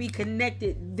wanted to be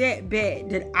connected that bad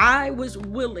that I was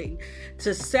willing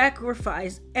to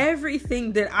sacrifice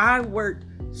everything that I worked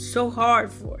so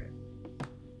hard for.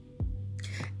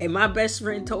 And my best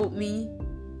friend told me,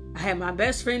 I had my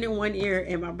best friend in one ear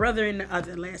and my brother in the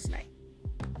other last night.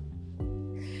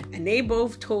 And they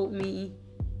both told me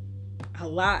a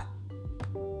lot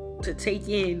to take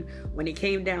in when it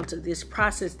came down to this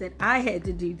process that I had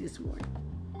to do this morning.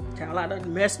 Child, I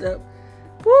done messed up.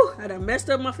 I done messed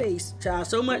up my face. Child,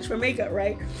 so much for makeup,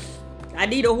 right? I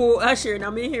need a whole usher and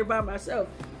I'm in here by myself.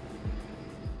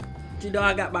 But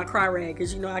I got my cry rag,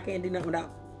 because I can't do nothing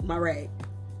without my rag.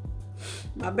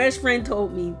 My best friend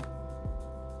told me,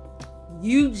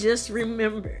 you just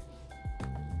remember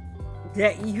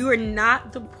that you're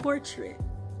not the portrait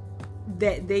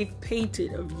that they've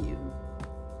painted of you.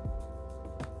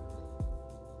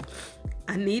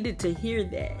 I needed to hear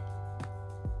that,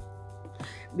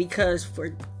 because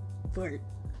for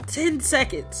 10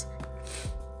 seconds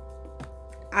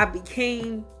I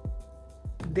became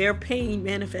their pain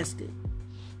manifested.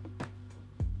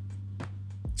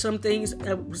 Some things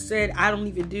said I don't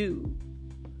even do,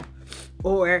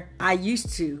 or I used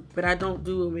to, but I don't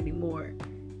do them anymore.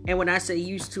 And when I say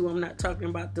used to, I'm not talking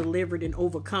about delivered and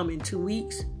overcome in 2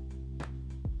 weeks.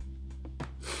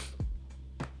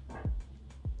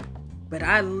 But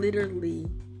I literally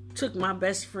took my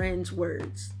best friend's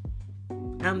words.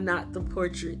 I'm not the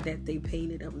portrait that they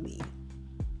painted of me.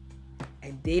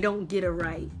 And they don't get a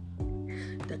right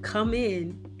to come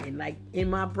in and, like in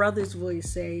my brother's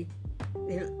voice, say,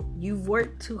 you've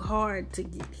worked too hard to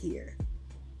get here.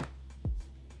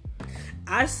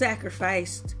 I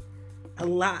sacrificed a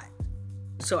lot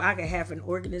so I could have an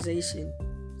organization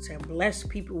to bless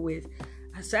people with.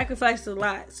 I sacrificed a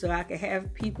lot so I could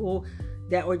have people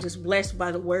that were just blessed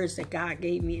by the words that God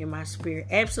gave me in my spirit.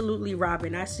 Absolutely,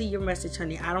 Robin. I see your message,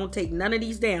 honey. I don't take none of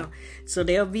these down, so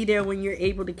they'll be there when you're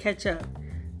able to catch up.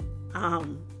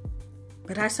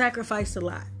 But I sacrificed a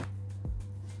lot.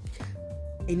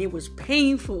 And it was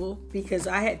painful because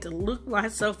I had to look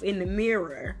myself in the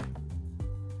mirror.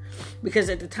 Because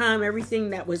at the time, everything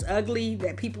that was ugly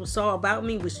that people saw about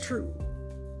me was true.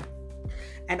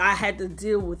 And I had to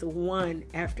deal with one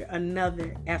after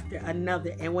another after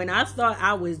another. And when I thought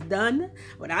I was done,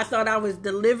 when I thought I was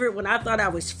delivered, when I thought I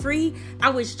was free, I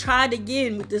was tried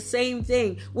again with the same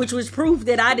thing, which was proof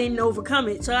that I didn't overcome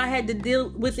it. So I had to deal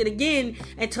with it again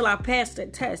until I passed the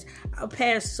test. I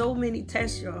passed so many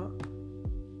tests, y'all.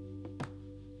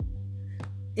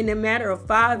 In a matter of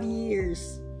 5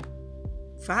 years.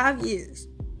 5 years.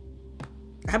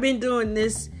 I've been doing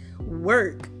this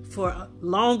work for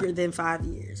longer than 5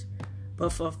 years.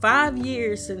 But for 5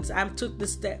 years since I took the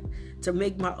step to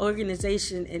make my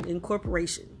organization an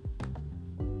incorporation,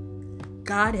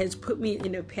 God has put me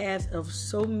in a path of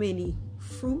so many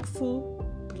fruitful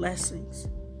blessings.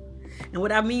 And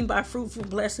what I mean by fruitful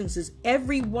blessings is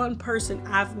every one person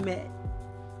I've met,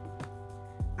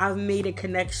 I've made a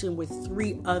connection with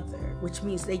 3 other, which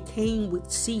means they came with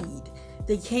seed.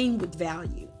 They came with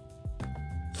value.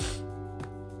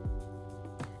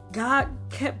 God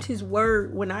kept his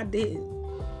word when I did.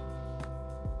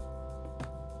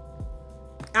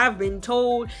 I've been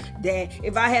told that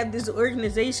if I have this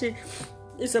organization,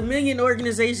 it's a million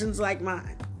organizations like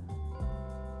mine.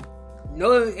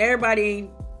 No, everybody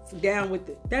ain't down with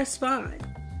it. That's fine.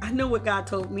 I know what God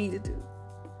told me to do.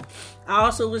 I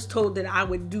also was told that I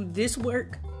would do this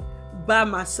work by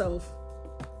myself.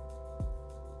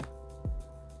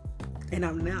 And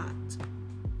I'm not.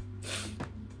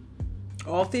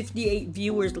 All 58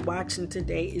 viewers watching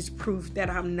today is proof that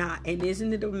I'm not. And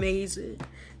isn't it amazing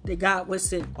that God would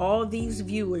send all these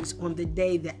viewers on the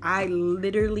day that I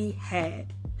literally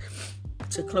had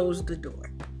to close the door?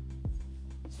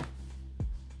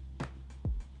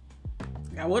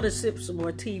 I want to sip some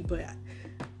more tea, but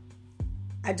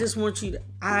I just want you to,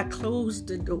 I closed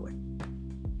the door.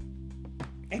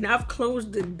 And I've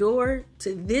closed the door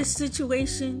to this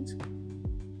situation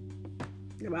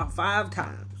about 5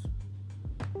 times.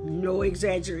 No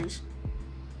exaggeration.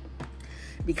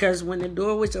 Because when the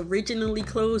door was originally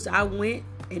closed, I went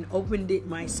and opened it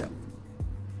myself.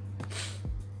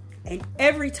 And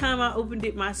every time I opened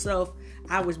it myself,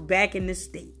 I was back in this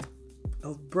state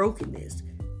of brokenness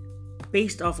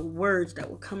based off of words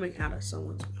that were coming out of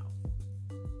someone's mouth.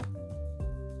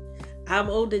 I'm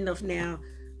old enough now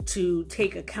to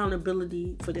take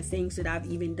accountability for the things that I've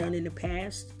even done in the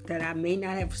past that I may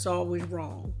not have saw was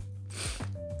wrong.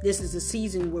 This is a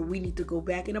season where we need to go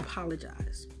back and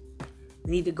apologize. We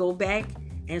need to go back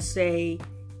and say,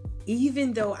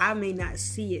 even though I may not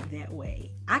see it that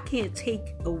way, I can't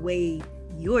take away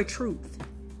your truth.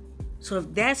 So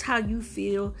if that's how you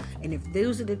feel, and if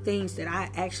those are the things that I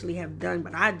actually have done,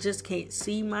 but I just can't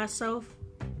see myself,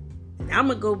 then I'm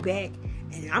going to go back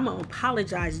and I'm going to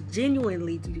apologize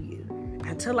genuinely to you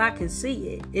until I can see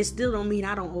it. It still don't mean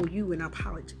I don't owe you an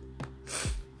apology.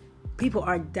 People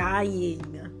are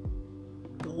dying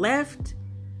left,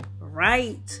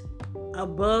 right,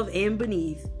 above, and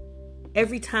beneath.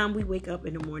 Every time we wake up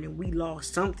in the morning, we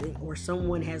lost something, or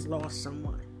someone has lost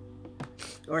someone,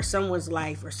 or someone's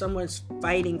life, or someone's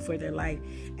fighting for their life,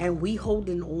 and we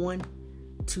holding on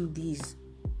to these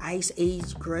ice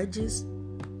age grudges.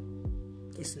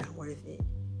 It's not worth it.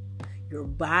 Your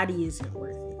body isn't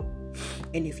worth it.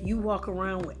 And if you walk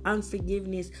around with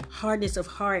unforgiveness, hardness of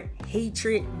heart,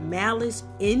 hatred, malice,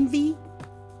 envy,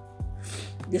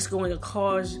 it's going to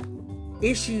cause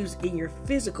issues in your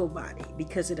physical body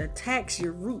because it attacks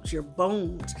your roots, your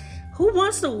bones. Who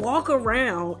wants to walk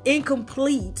around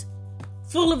incomplete,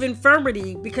 full of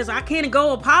infirmity because I can't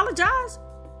go apologize?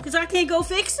 Because I can't go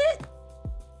fix it?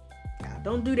 Now,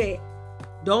 don't do that.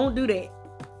 Don't do that.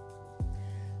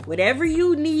 Whatever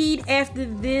you need after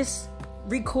this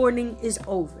recording is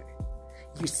over,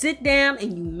 you sit down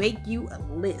and you make you a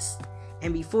list.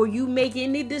 And before you make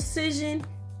any decision,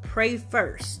 pray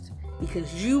first,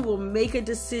 because you will make a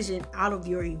decision out of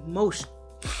your emotion.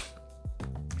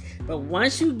 But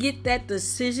once you get that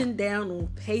decision down on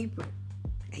paper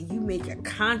and you make a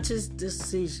conscious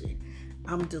decision,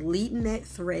 I'm deleting that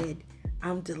thread,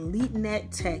 I'm deleting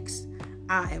that text,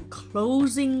 I am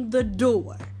closing the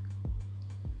door.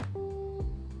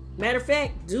 Matter of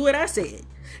fact, do what I said.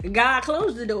 God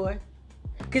closed the door.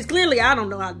 Because clearly I don't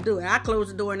know how to do it. I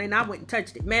closed the door and then I went and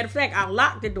touched it. Matter of fact, I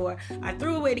locked the door. I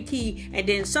threw away the key. And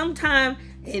then sometime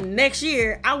in next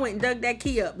year, I went and dug that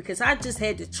key up. Because I just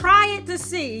had to try it to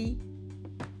see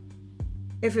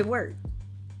if it worked.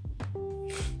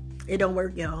 It don't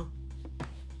work, y'all.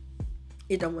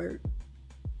 It don't work.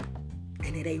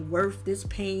 And it ain't worth this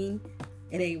pain.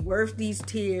 It ain't worth these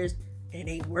tears. It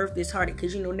ain't worth this heartache.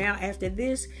 Because, now after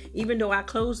this, even though I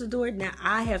closed the door, now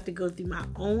I have to go through my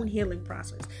own healing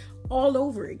process all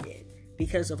over again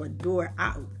because of a door I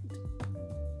opened.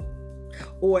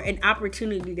 or an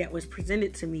opportunity that was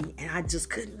presented to me, and I just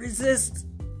couldn't resist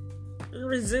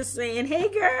saying, hey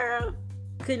girl.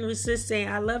 Couldn't resist saying,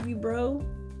 I love you, bro.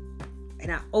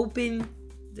 And I opened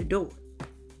the door.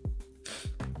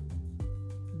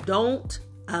 Don't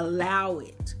allow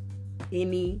it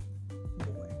anymore.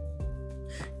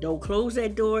 Don't close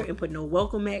that door and put no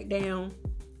welcome mat down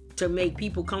to make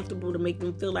people comfortable, to make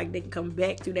them feel like they can come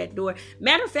back through that door.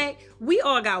 Matter of fact, we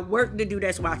all got work to do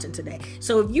that's watching today.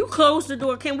 So if you close the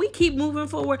door, can we keep moving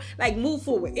forward? Like, move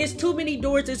forward. It's too many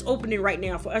doors that's opening right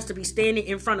now for us to be standing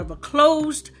in front of a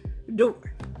closed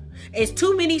door. It's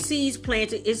too many seeds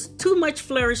planted. It's too much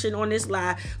flourishing on this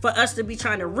live for us to be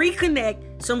trying to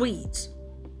reconnect some weeds.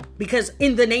 Because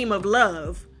in the name of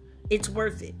love, it's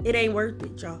worth it. It ain't worth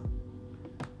it, y'all.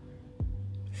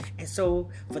 And so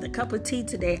for the cup of tea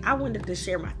today, I wanted to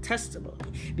share my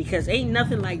testimony, because ain't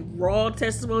nothing like raw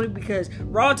testimony. Because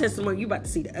raw testimony, you about to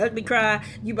see the ugly cry.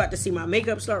 You about to see my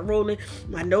makeup start rolling.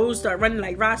 My nose start running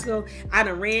like Roscoe. I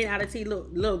done ran out of tea, just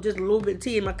a little bit of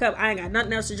tea in my cup. I ain't got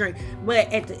nothing else to drink.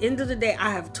 But at the end of the day,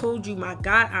 I have told you my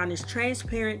God honest,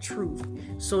 transparent truth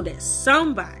so that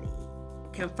somebody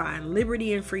can find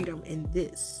liberty and freedom in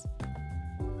this.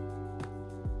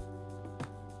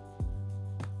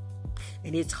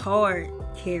 And it's hard,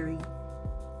 Carrie,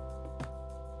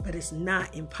 but it's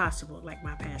not impossible, like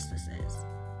my pastor says.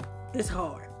 It's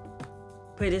hard,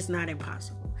 but it's not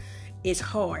impossible. It's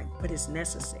hard, but it's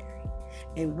necessary.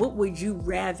 And what would you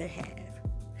rather have?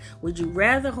 Would you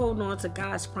rather hold on to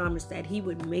God's promise that He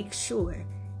would make sure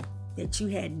that you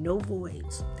had no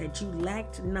voids, that you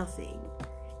lacked nothing,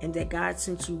 and that God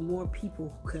sent you more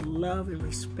people who could love and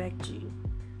respect you,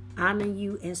 honor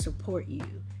you, and support you,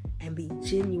 and be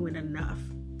genuine enough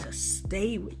to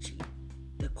stay with you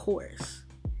the course,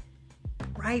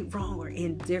 right, wrong, or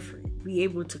indifferent, be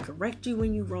able to correct you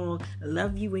when you're wrong,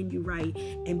 love you when you're right,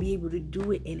 and be able to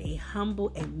do it in a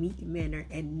humble and meek manner,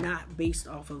 and not based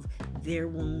off of their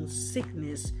own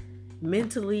sickness,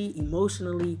 mentally,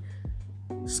 emotionally,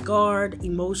 scarred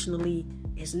emotionally.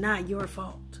 It's not your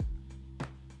fault.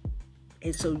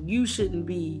 And so you shouldn't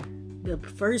be the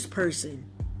first person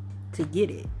to get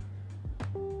it.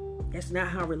 That's not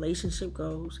how relationship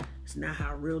goes. It's not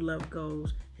how real love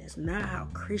goes. That's not how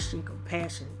Christian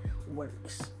compassion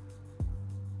works.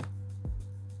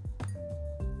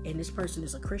 And this person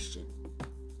is a Christian.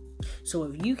 So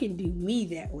if you can do me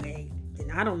that way,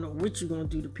 then I don't know what you're going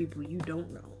to do to people you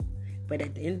don't know. But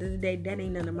at the end of the day, that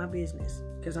ain't none of my business.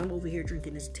 Because I'm over here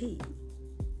drinking this tea.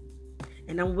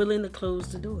 And I'm willing to close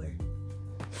the door.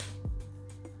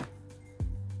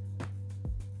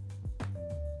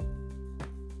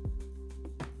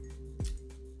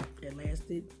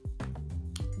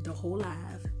 The whole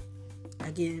live.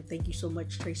 Again, thank you so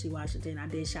much, Tracy Washington. I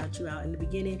did shout you out in the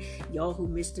beginning. Y'all who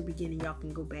missed the beginning, y'all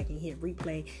can go back and hit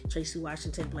replay. Tracy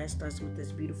Washington blessed us with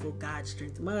this beautiful God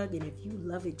Strength mug. And if you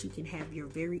love it, you can have your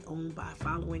very own by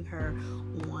following her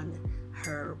on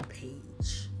her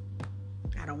page.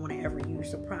 I don't want to ever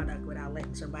use the product without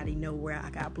letting somebody know where I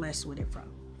got blessed with it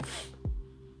from.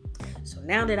 So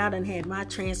now that I done had my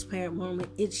transparent moment,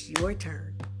 it's your turn.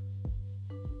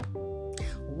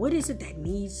 What is it that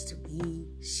needs to be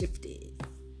shifted?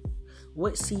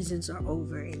 What seasons are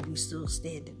over and you still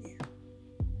standing there?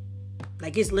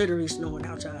 Like, it's literally snowing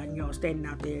out, y'all, and y'all standing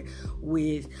out there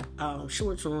with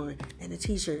shorts on and a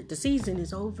t-shirt. The season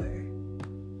is over.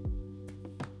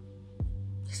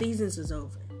 Seasons is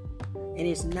over. And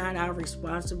it's not our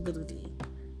responsibility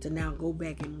to now go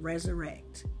back and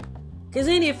resurrect. Because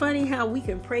ain't it funny how we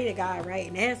can pray to God, right,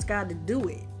 and ask God to do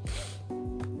it.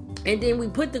 And then we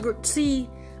put the seed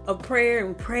of prayer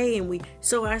and pray, and we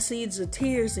sow our seeds of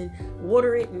tears and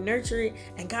water it and nurture it,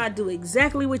 and God do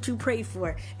exactly what you prayed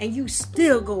for, and you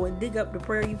still go and dig up the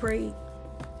prayer you prayed.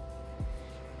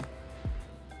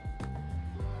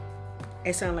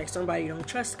 It sounds like somebody don't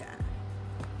trust God.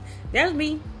 That's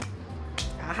me.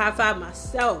 I high five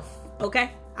myself, okay?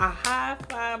 I high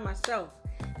five myself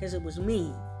because it was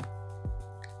me.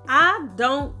 I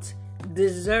don't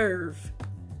deserve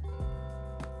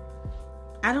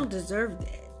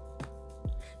that.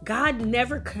 God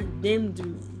never condemned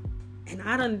me. And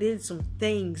I done did some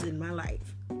things in my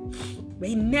life. But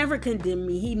He never condemned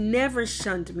me. He never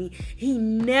shunned me. He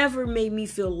never made me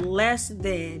feel less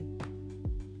than.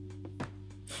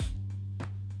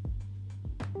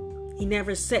 He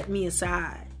never set me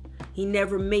aside. He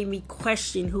never made me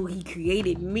question who He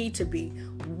created me to be.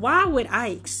 Why would I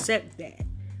accept that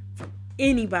from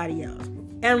anybody else?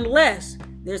 Unless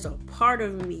there's a part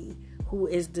of me who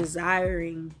is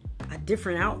desiring a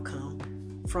different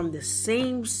outcome from the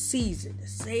same season, the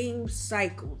same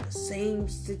cycle, the same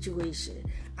situation.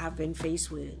 I've been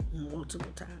faced with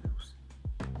multiple times.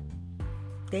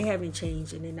 They haven't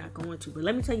changed and they're not going to. But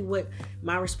let me tell you what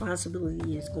my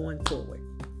responsibility is going forward.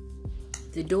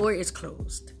 The door is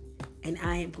closed and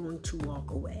I am going to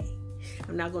walk away.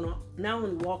 I'm not going to not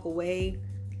only walk away,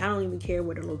 I don't even care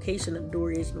where the location of the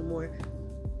door is no more.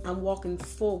 I'm walking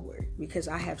forward because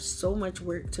I have so much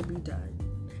work to be done.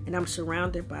 And I'm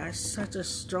surrounded by such a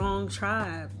strong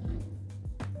tribe.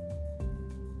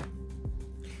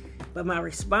 But my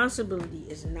responsibility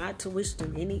is not to wish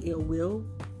them any ill will.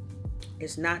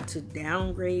 It's not to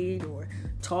downgrade or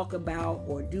talk about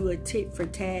or do a tit for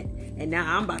tat. And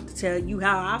now I'm about to tell you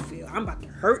how I feel. I'm about to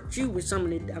hurt you with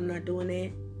something that I'm not doing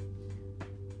that.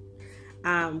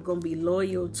 I'm going to be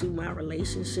loyal to my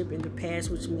relationship in the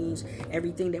past, which means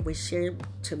everything that was shared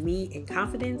to me in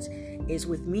confidence is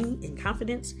with me in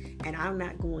confidence. And I'm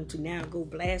not going to now go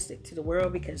blast it to the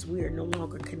world because we are no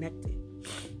longer connected.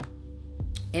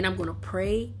 And I'm going to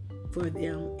pray for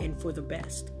them and for the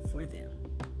best for them.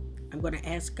 I'm going to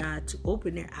ask God to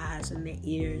open their eyes and their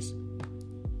ears.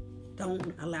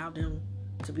 Don't allow them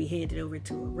to be handed over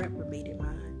to a reprobated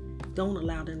mind. Don't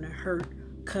allow them to hurt,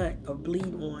 cut, or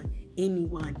bleed on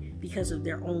anyone because of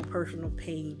their own personal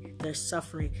pain, their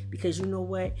suffering. Because you know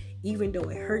what? Even though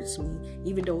it hurts me,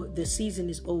 even though the season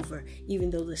is over, even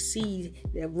though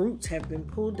the roots have been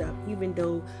pulled up, even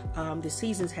though the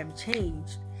seasons have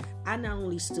changed, I not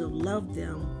only still love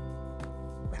them,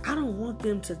 but I don't want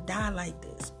them to die like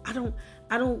this. I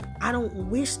don't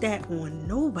wish that on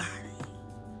nobody.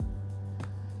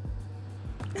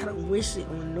 I don't wish it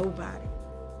on nobody.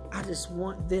 I just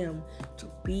want them to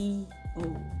be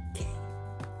okay.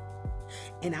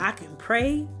 And I can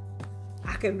pray,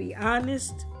 I can be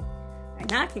honest,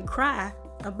 and I can cry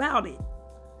about it.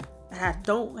 But I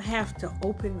don't have to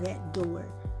open that door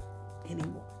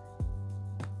anymore.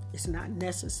 It's not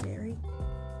necessary.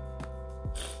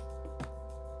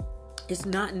 It's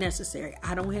not necessary.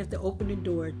 I don't have to open the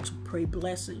door to pray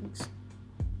blessings.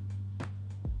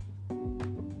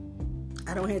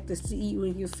 I don't have to see you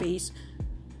in your face.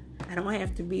 I don't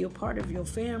have to be a part of your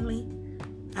family.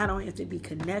 I don't have to be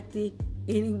connected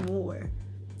anymore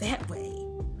that way.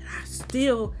 I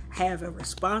still have a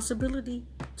responsibility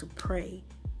to pray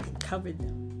and cover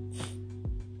them.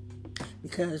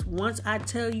 Because once I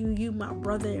tell you, you my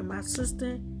brother and my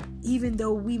sister, even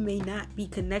though we may not be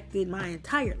connected my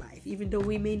entire life, even though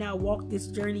we may not walk this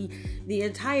journey the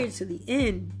entire to the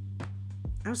end,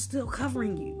 I'm still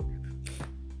covering you.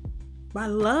 My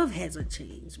love hasn't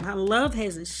changed. My love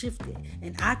hasn't shifted.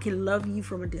 And I can love you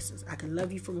from a distance. I can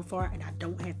love you from afar, and I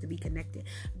don't have to be connected.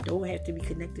 I don't have to be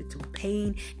connected to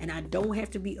pain, and I don't have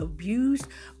to be abused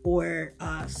or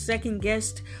second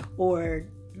guessed or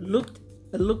looked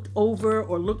over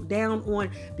or looked down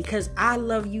on because I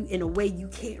love you in a way you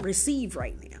can't receive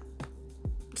right now.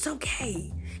 It's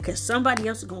okay, because somebody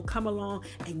else is going to come along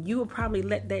and you'll probably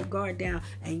let that guard down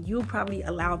and you'll probably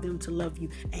allow them to love you.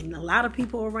 And a lot of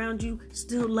people around you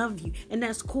still love you, and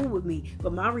that's cool with me.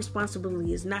 But my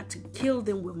responsibility is not to kill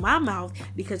them with my mouth,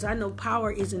 because I know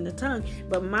power is in the tongue.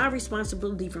 But my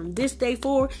responsibility from this day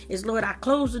forward is, Lord, I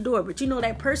close the door. But you know,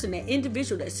 that person, that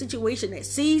individual, that situation, that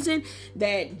season,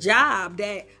 that job,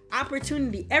 that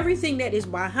opportunity, everything that is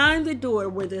behind the door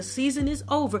where the season is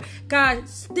over, God,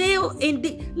 still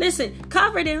listen,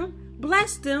 cover them,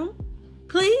 bless them,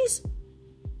 please.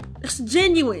 It's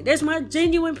genuine. That's my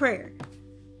genuine prayer.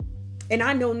 And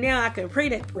I know now I can pray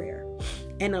that prayer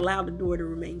and allow the door to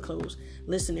remain closed.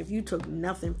 Listen, if you took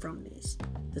nothing from this,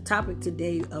 the topic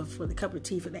today for the cup of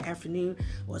tea for the afternoon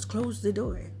was close the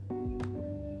door.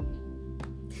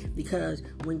 Because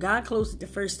when God closed it the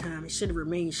first time, it should have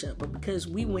remained shut. But because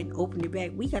we went and opened it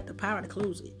back, we got the power to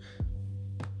close it.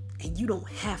 And you don't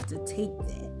have to take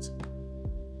that,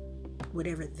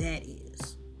 whatever that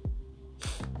is.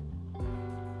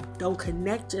 Don't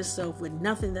connect yourself with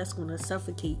nothing that's going to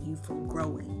suffocate you from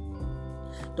growing.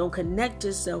 Don't connect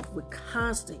yourself with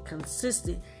constant,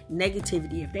 consistent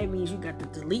negativity. If that means you got to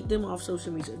delete them off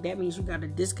social media, that means you got to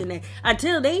disconnect.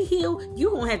 Until they heal,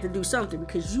 you're going to have to do something,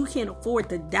 because you can't afford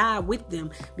to die with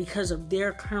them because of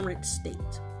their current state.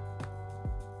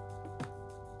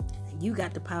 And you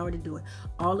got the power to do it.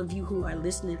 All of you who are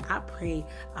listening, I pray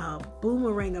a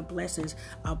boomerang of blessings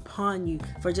upon you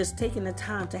for just taking the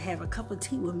time to have a cup of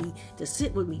tea with me, to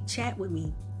sit with me, chat with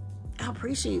me. I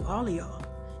appreciate all of y'all.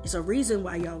 It's a reason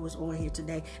why y'all was on here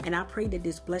today. And I pray that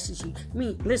this blesses you.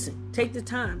 Listen, take the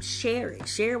time, share it.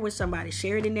 Share it with somebody.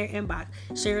 Share it in their inbox.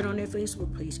 Share it on their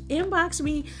Facebook page. Inbox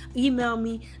me, email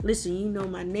me. Listen, you know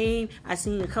my name. I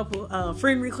seen a couple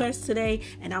friend requests today,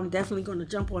 and I'm definitely going to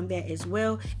jump on that as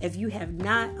well. If you have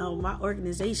not, my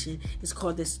organization is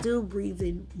called the Still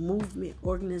Breathing Movement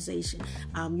Organization.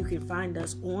 You can find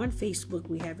us on Facebook.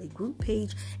 We have a group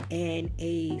page and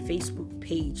a Facebook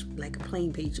page, like a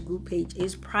plain page. The group page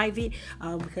is private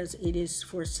because it is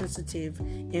for sensitive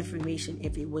information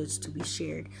if it was to be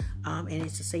shared, and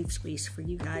it's a safe space for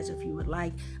you guys if you would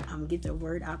like get the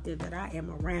word out there that I am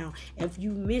around. If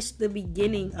you missed the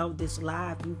beginning of this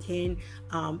live, you can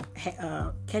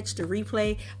catch the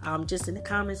replay just in the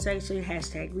comment section,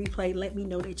 #replay. Let me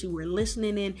know that you were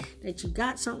listening in, that you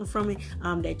got something from it,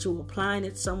 that you're applying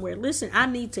it somewhere. Listen, I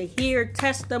need to hear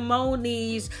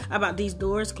testimonies about these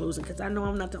doors closing, because I know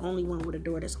I'm not the only one with a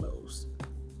door that's closed.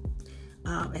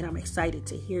 And I'm excited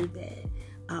to hear that.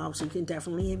 So you can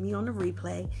definitely hit me on the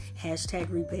replay,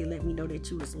 #replay. Let me know that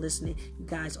you was listening. You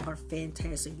guys are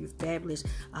fantastic. You're fabulous.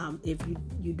 If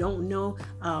you don't know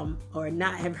or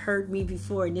not have heard me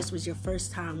before, and this was your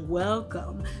first time,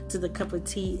 welcome to the Cup of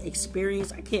Tea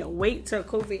experience. I can't wait till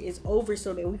COVID is over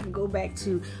so that we can go back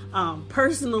to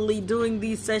personally doing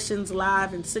these sessions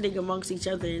live and sitting amongst each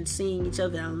other and seeing each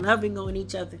other and loving on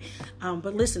each other.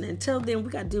 But listen, until then, we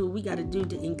got to do what we got to do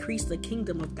to increase the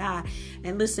kingdom of God.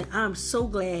 And listen, I'm so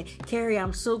glad, Carrie,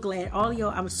 I'm so glad, all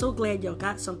y'all, I'm so glad y'all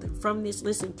got something from this.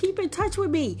 Listen, keep in touch with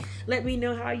me. Let me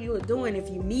know how you are doing. If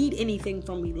you need anything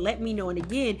from me, let me know. And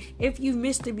again, if you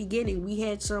missed the beginning, we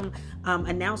had some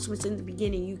announcements in the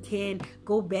beginning. You can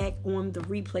go back on the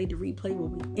replay. The replay will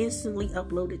be instantly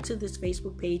uploaded to this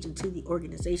Facebook page and to the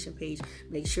organization page.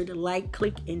 Make sure to like,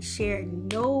 click, and share.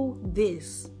 Know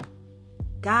this: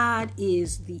 God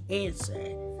is the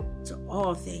answer to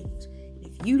all things.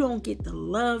 If you don't get the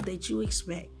love that you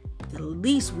expect, the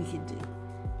least we can do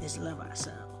is love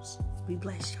ourselves. Be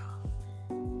blessed, y'all.